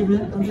just receiving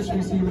it. I'm just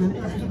receiving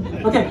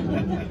it. Okay.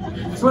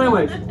 So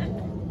anyway,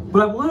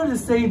 but I wanted to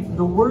say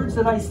the words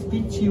that I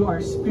speak to you are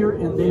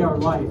spirit and they are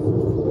life.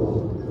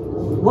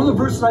 One of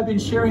the verses I've been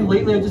sharing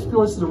lately, I just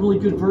feel this is a really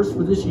good verse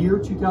for this year,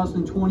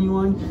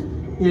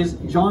 2021, is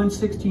John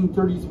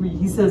 16:33.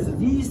 He says,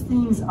 these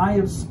things I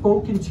have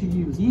spoken to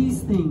you.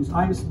 These things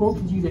I have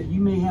spoken to you that you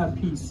may have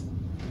peace.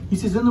 He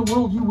says, in the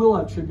world you will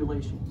have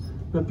tribulation,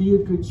 but be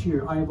of good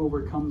cheer. I have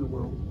overcome the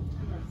world.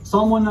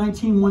 Psalm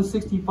 119,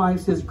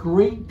 165 says,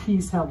 great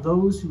peace have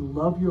those who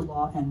love your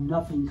law, and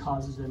nothing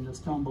causes them to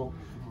stumble.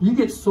 You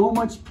get so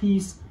much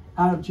peace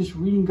out of just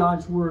reading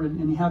God's word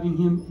and having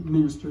him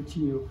minister to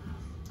you.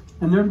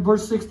 And then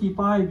verse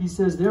 65, he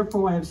says,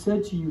 therefore I have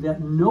said to you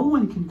that no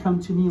one can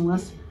come to me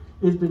unless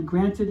it has been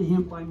granted to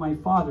him by my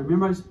Father.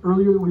 Remember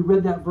earlier we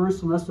read that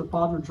verse, unless the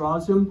Father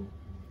draws him?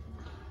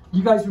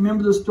 You guys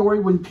remember the story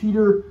when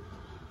Peter,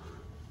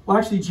 well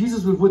actually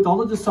Jesus was with all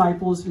the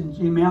disciples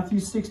in Matthew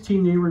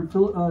 16. They were in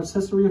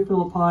Caesarea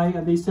Philippi,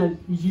 and they said,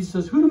 Jesus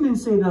says, who do men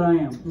say that I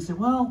am? They said,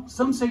 well,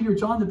 some say you're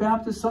John the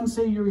Baptist, some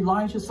say you're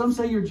Elijah, some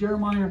say you're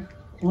Jeremiah,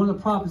 one of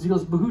the prophets. He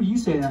goes, but who do you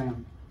say that I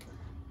am?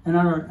 And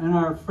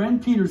our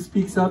friend Peter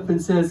speaks up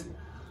and says,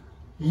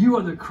 you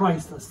are the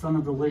Christ, the Son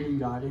of the living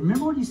God. And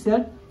remember what he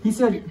said? He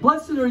said,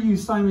 blessed are you,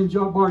 Simon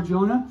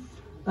Bar-Jonah.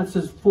 That's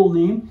his full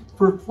name.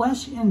 For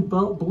flesh and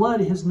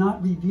blood has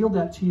not revealed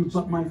that to you,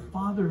 but my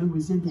Father who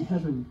is in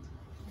heaven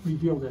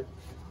revealed it.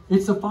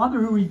 It's the Father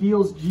who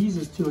reveals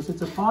Jesus to us. It's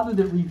the Father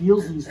that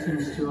reveals these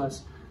things to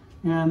us.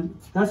 And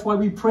that's why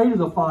we pray to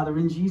the Father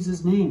in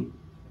Jesus' name.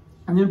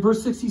 And then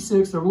verse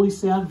 66, a really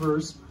sad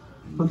verse.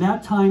 From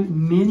that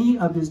time, many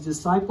of his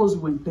disciples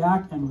went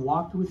back and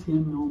walked with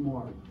him no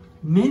more.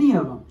 Many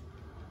of them.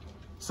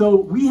 So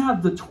we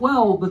have the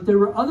 12, but there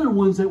were other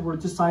ones that were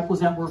disciples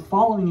that were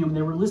following him.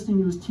 They were listening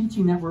to his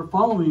teaching that were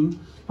following,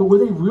 but were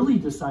they really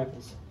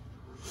disciples?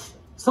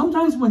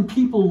 Sometimes when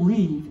people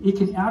leave, it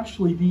can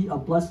actually be a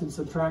blessed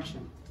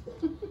subtraction.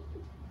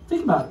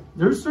 Think about it.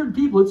 There's certain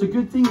people, it's a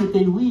good thing that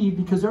they leave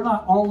because they're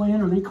not all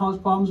in or they cause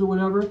problems or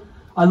whatever.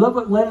 I love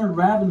what Leonard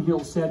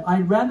Ravenhill said.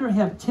 I'd rather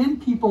have 10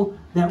 people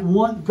that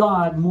want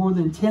God more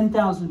than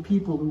 10,000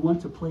 people who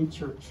want to play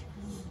church.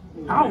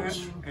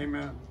 Ouch.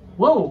 Amen.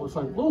 Whoa. It's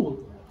like,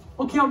 whoa.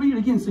 Okay, I'll read it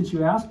again since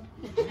you asked.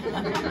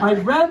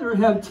 I'd rather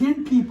have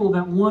 10 people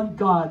that want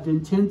God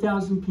than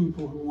 10,000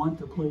 people who want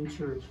to play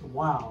church.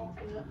 Wow.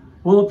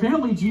 Well,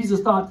 apparently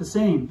Jesus thought the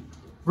same.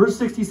 Verse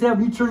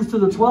 67, he turns to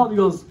the 12. He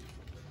goes,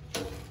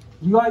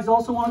 you guys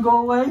also want to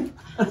go away?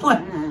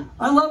 Like,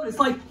 I love it. It's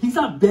like he's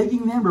not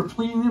begging them or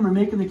pleading them or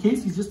making the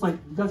case. He's just like,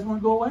 you guys want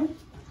to go away?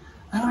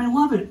 And I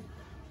love it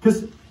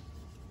because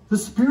the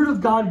Spirit of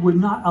God would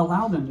not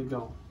allow them to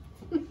go.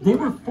 They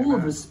were full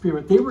of the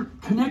Spirit. They were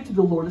connected to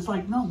the Lord. It's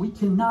like, no, we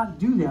cannot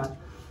do that.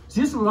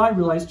 See, this is what I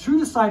realized. True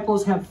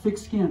disciples have thick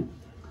skin.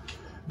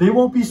 They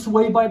won't be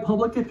swayed by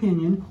public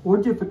opinion or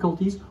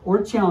difficulties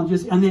or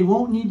challenges, and they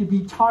won't need to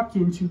be talked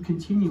into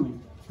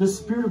continuing. The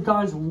Spirit of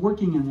God is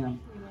working in them.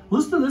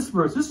 Listen to this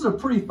verse. This is a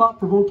pretty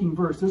thought-provoking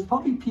verse. There's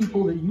probably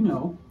people that you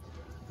know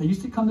that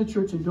used to come to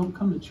church and don't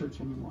come to church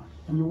anymore.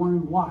 And you're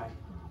wondering why.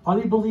 Are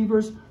they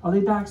believers? Are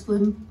they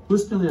backslidden?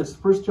 Listen to this.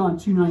 1 John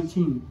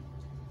 2:19.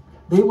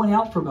 They went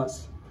out from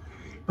us,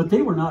 but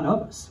they were not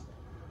of us.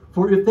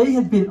 For if they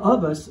had been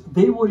of us,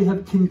 they would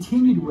have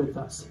continued with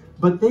us.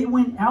 But they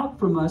went out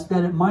from us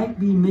that it might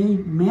be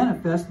made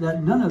manifest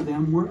that none of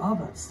them were of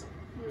us.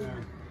 Yeah.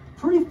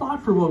 Pretty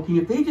thought-provoking.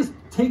 If they just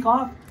take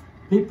off,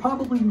 they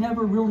probably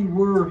never really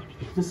were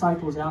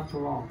disciples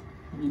after all.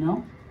 You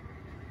know?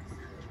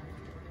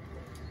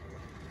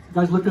 You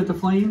guys looking at the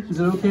flame? Is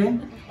it okay?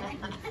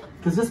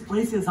 Because this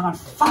place is on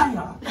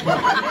fire.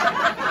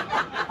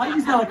 I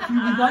used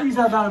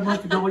that about a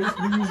month ago. I just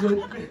reuse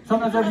it.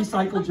 Sometimes I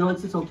recycle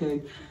jokes. It's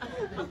okay.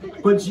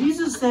 But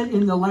Jesus said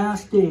in the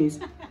last days,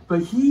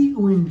 but he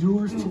who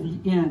endures to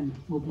the end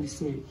will be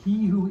saved.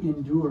 He who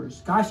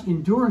endures. Gosh,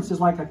 endurance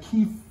is like a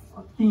key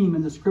theme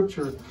in the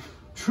scripture.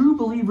 True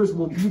believers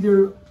will be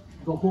there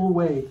the whole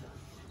way.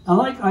 I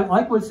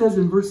like what it says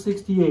in verse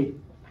 68.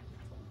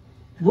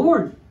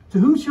 Lord, to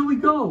whom shall we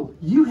go?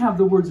 You have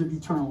the words of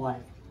eternal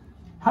life.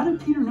 How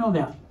did Peter know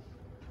that?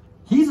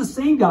 He's the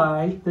same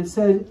guy that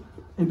said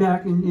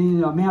back in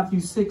Matthew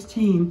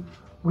 16,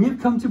 we have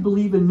come to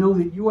believe and know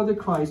that you are the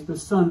Christ, the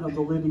Son of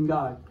the living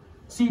God.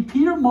 See,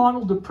 Peter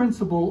modeled the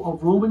principle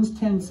of Romans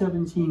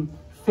 10:17.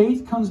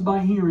 Faith comes by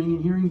hearing,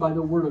 and hearing by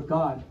the word of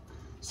God.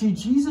 See,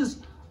 Jesus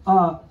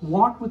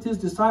walked with his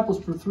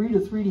disciples for 3 to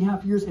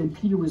 3.5 years, and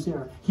Peter was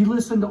there. He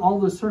listened to all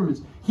the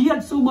sermons. He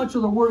had so much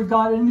of the word of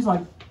God, and he's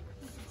like,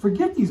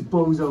 forget these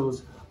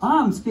bozos.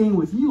 I'm staying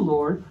with you,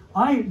 Lord.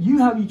 You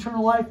have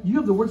eternal life. You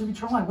have the words of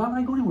eternal life. Why would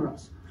I go anywhere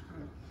else?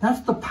 That's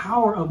the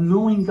power of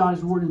knowing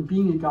God's word and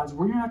being in God's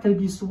word. You're not going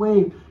to be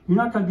swayed. You're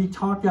not going to be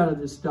talked out of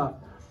this stuff.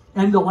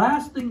 And the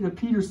last thing that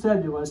Peter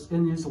said to us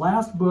in his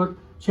last book,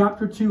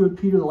 chapter 2 of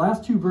Peter, the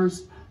last 2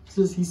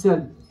 verses, he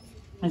said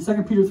in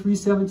 2 Peter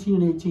 3:17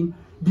 and 18,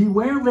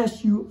 beware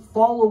lest you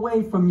fall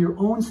away from your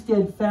own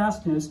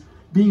steadfastness,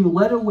 being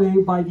led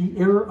away by the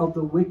error of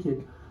the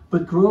wicked,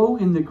 but grow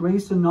in the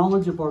grace and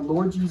knowledge of our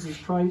Lord Jesus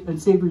Christ and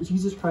Savior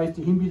Jesus Christ.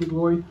 To him be the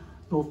glory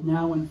both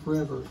now and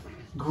forever.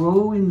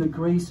 Grow in the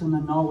grace and the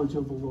knowledge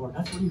of the Lord.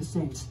 That's what he was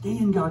saying. Stay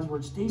in God's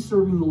word. Stay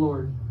serving the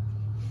Lord.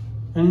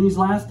 And in these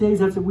last days,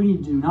 that's what we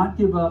need to do. Not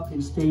give up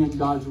and stay in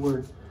God's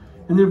word.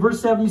 And then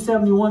verse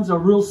 70-71 is a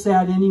real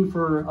sad ending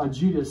for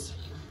Judas.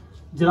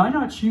 Did I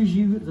not choose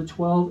you, the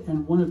 12,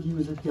 and one of you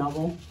is a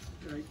devil?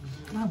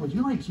 God, would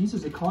you like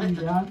Jesus to call you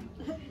that?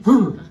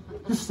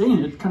 Just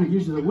saying it kind of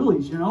gives you the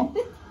willies, you know.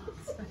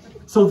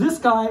 So this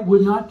guy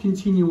would not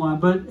continue on.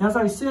 But as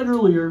I said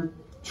earlier,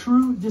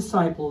 true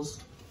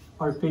disciples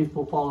are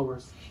faithful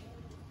followers.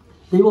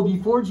 They will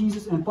be for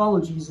Jesus and follow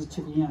Jesus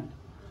to the end.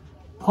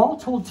 Paul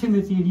told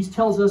Timothy, and he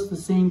tells us the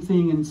same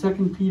thing in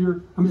 2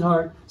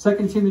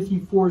 Timothy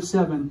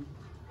 4:7.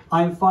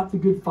 I have fought the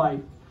good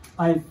fight.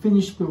 I have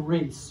finished the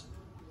race.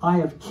 I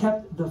have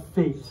kept the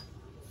faith.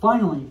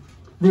 Finally,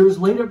 there is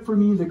laid up for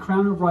me the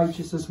crown of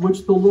righteousness,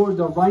 which the Lord,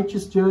 the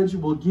righteous judge,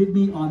 will give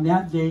me on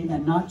that day,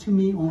 and not to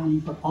me only,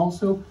 but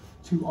also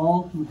to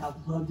all who have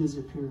loved his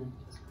appearing.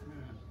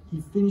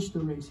 He finished the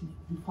race.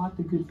 He fought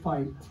the good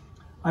fight.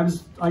 I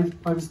was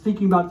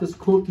thinking about this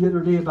quote the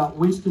other day about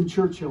Winston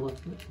Churchill.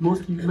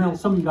 Most of you, well,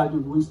 some of you guys know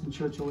who Winston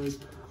Churchill is.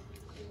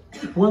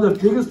 One of the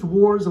biggest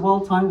wars of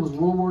all time was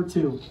World War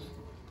II.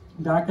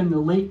 Back in the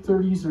late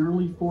 30s and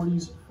early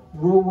 40s,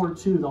 World War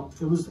II,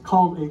 it was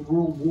called a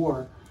world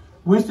war.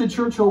 Winston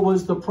Churchill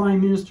was the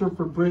prime minister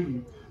for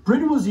Britain.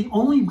 Britain was the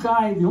only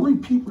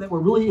people that were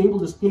really able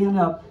to stand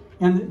up,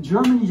 and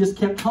Germany just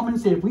kept coming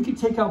and saying, if we could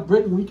take out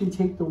Britain, we can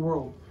take the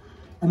world.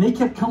 And they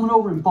kept coming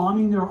over and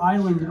bombing their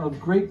island of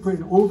Great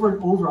Britain over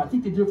and over. I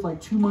think they did it for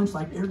like 2 months,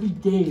 like every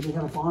day they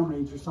had a bomb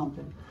range or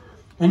something.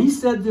 And he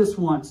said this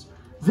once,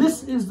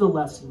 this is the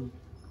lesson.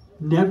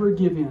 Never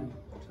give in.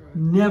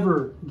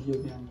 Never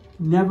give in.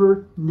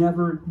 Never,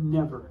 never,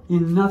 never.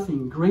 In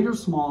nothing, great or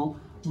small,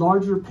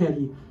 large or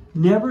petty.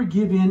 Never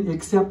give in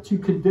except to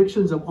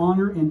convictions of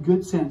honor and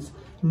good sense.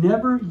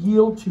 Never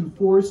yield to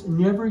force.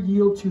 Never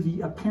yield to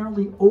the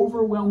apparently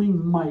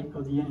overwhelming might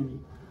of the enemy.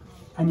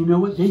 And you know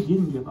what? They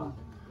didn't give up.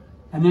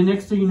 And then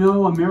next thing you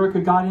know, America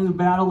got into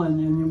battle, and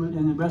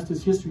the rest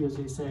is history, as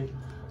they say.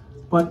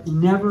 But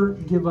never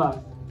give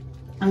up.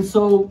 And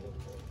so,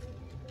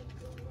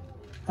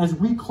 as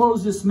we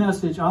close this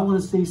message, I want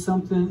to say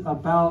something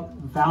about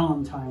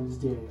Valentine's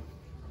Day.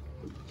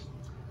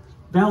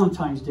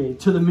 Valentine's Day.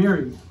 To the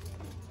married,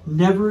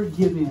 never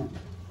give in.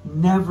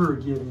 Never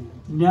give in.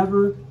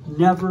 Never,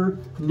 never,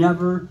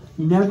 never,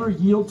 never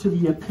yield to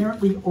the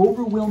apparently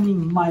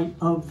overwhelming might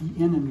of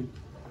the enemy.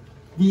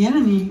 The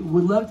enemy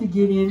would love to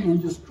get in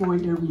and destroy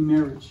every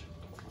marriage.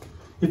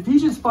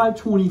 Ephesians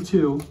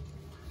 5:22,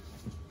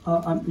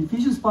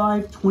 Ephesians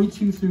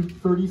 5:22 through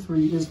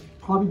 33 is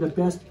probably the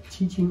best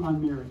teaching on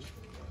marriage.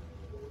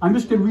 I'm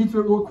just going to read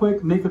through it real quick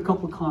and make a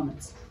couple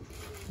comments.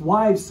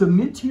 Wives,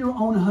 submit to your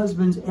own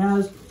husbands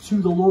as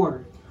to the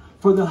Lord.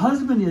 For the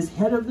husband is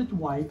head of the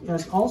wife,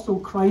 as also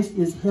Christ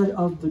is head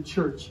of the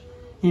church,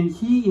 and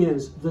he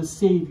is the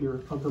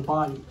Savior of the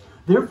body.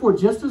 Therefore,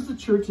 just as the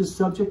church is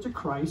subject to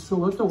Christ, so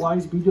let the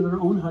wives be to their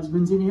own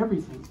husbands in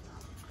everything.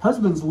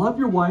 Husbands, love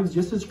your wives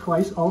just as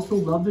Christ also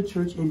loved the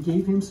church and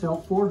gave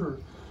himself for her,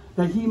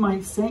 that he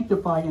might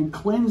sanctify and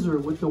cleanse her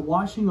with the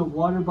washing of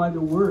water by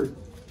the word,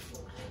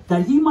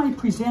 that he might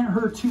present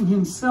her to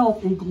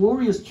himself a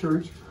glorious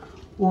church,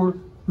 or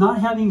not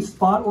having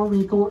spot or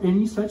wrinkle or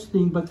any such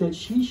thing, but that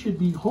she should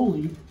be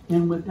holy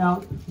and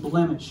without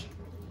blemish.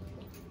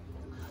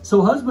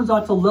 So husbands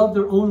ought to love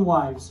their own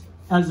wives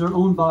as their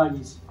own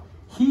bodies.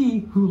 He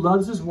who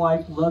loves his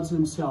wife loves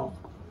himself.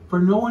 For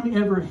no one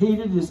ever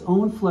hated his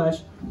own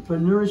flesh,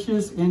 but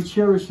nourishes and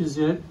cherishes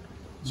it,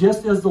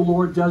 just as the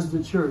Lord does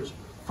the church.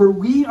 For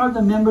we are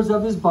the members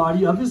of his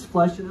body, of his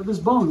flesh, and of his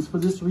bones. For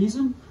this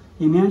reason,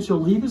 a man shall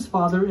leave his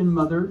father and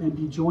mother and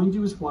be joined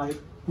to his wife,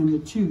 and the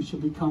two shall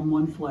become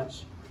one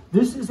flesh.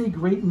 This is a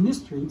great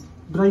mystery,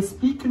 but I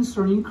speak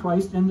concerning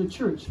Christ and the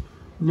church.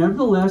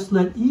 Nevertheless,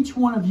 let each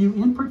one of you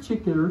in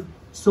particular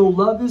so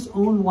love his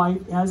own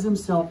wife as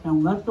himself,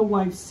 and let the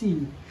wife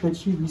see that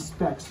she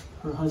respects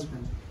her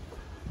husband.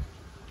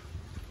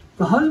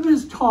 The husband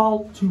is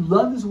called to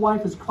love his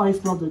wife as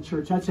Christ loved the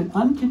church. That's an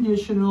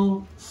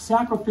unconditional,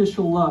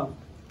 sacrificial love.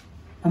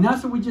 And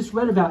that's what we just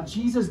read about.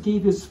 Jesus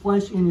gave his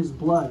flesh and his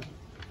blood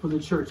for the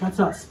church. That's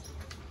us.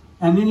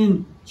 And then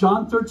in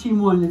John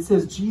 13:1, it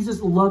says,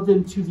 Jesus loved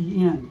them to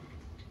the end.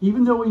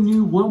 Even though he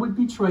knew one would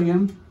betray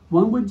him,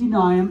 one would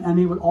deny him, and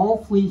they would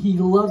all flee, he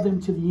loved them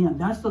to the end.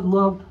 That's the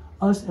love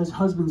us as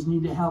husbands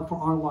need to have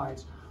for our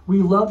wives.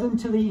 We love them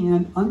to the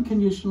end,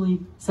 unconditionally,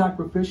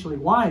 sacrificially.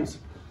 Wives,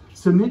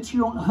 submit to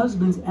your own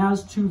husbands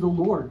as to the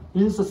Lord.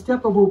 It is a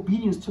step of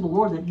obedience to the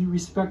Lord that you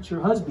respect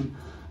your husband.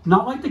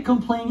 Not like the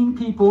complaining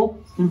people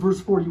in verse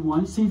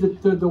 41. See,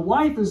 the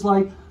wife is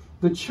like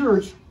the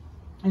church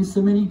and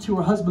submitting to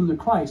her husband, the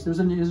Christ. There's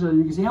an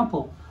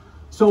example.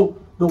 So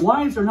the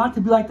wives are not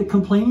to be like the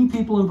complaining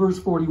people in verse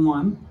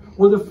 41,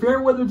 or the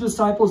fair weather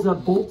disciples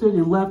that bolted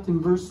and left in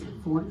verse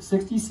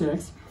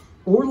 66,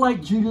 or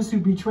like Judas who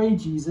betrayed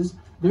Jesus.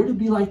 They're to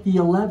be like the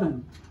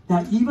 11,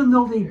 that even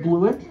though they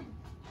blew it,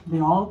 they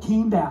all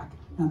came back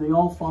and they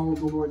all followed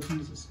the Lord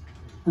Jesus.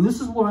 And this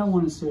is what I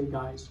want to say,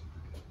 guys.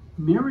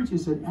 Marriage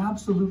is an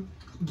absolute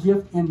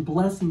gift and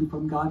blessing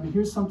from God, but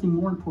here's something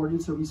more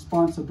important. It's a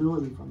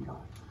responsibility from God.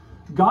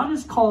 God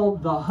has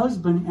called the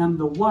husband and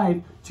the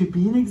wife to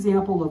be an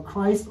example of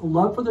Christ's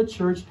love for the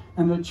church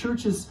and the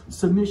church's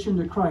submission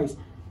to Christ.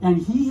 And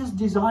he has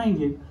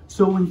designed it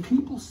so when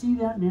people see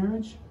that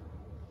marriage,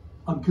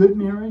 a good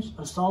marriage,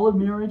 a solid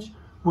marriage,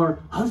 where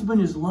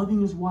husband is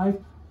loving his wife,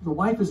 the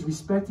wife is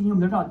respecting him,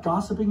 they're not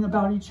gossiping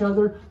about each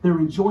other, they're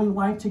enjoying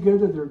life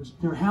together,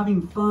 they're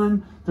having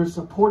fun, they're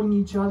supporting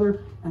each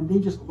other, and they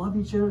just love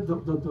each other. The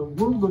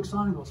world looks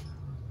on and goes,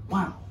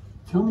 wow,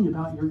 tell me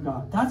about your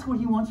God. That's what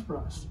he wants for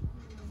us.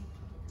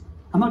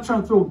 I'm not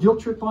trying to throw a guilt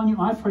trip on you.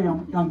 I pray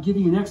I'm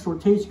giving you an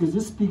exhortation because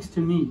this speaks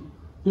to me.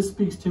 This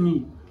speaks to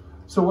me.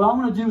 So what I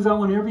want to do is I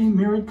want every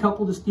married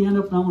couple to stand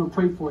up and I want to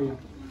pray for you.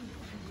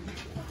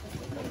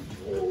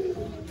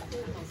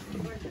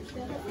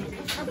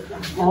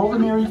 All the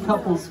married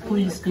couples,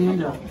 please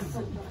stand up.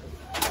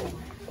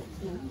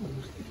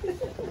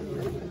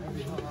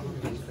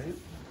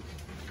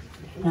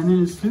 And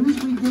then as soon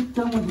as we get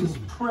done with this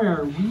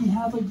prayer, we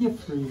have a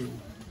gift for you.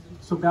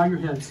 So bow your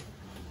heads.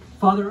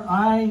 Father,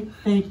 I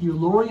thank you.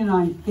 Lori and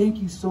I thank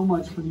you so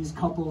much for these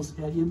couples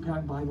at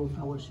Impact Bible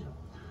Fellowship.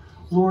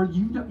 Lord,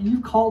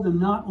 you called them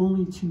not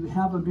only to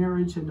have a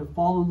marriage and to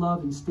fall in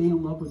love and stay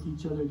in love with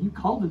each other. You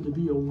called them to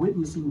be a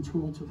witnessing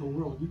tool to the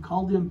world. You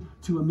called them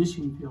to a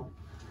mission field.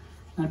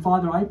 And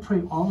Father, I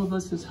pray all of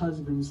us as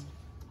husbands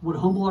would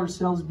humble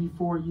ourselves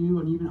before you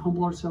and even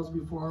humble ourselves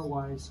before our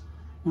wives.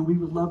 And we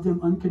would love them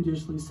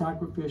unconditionally,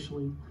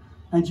 sacrificially.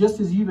 And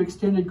just as you've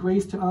extended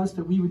grace to us,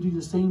 that we would do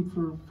the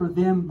same for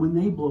them when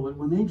they blow it,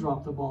 when they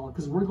drop the ball,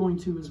 because we're going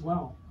to as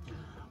well.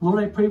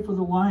 Lord, I pray for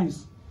the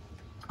wives.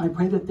 I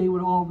pray that they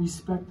would all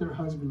respect their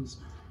husbands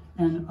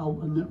and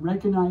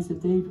recognize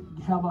that they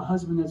have a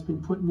husband that's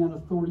been put in that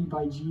authority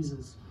by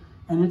Jesus.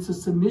 And it's a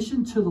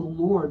submission to the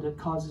Lord that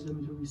causes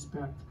them to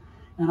respect.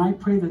 And I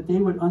pray that they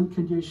would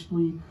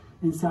unconditionally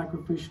and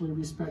sacrificially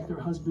respect their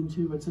husband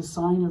too. It's a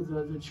sign of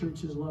the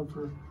church's love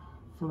for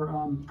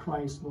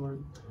Christ,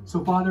 Lord.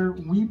 So Father,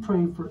 we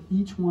pray for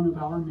each one of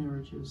our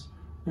marriages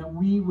that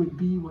we would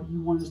be what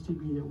you want us to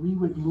be, that we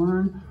would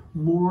learn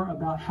more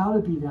about how to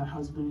be that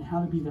husband and how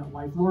to be that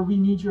wife. Lord, we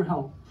need your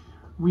help.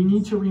 We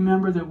need to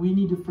remember that we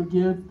need to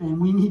forgive and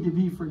we need to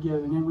be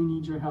forgiven, and we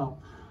need your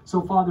help.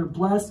 So Father,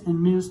 bless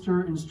and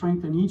minister and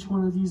strengthen each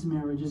one of these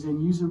marriages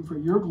and use them for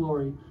your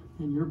glory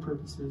and your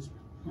purposes.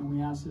 And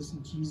we ask this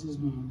in Jesus'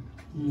 name.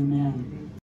 Amen.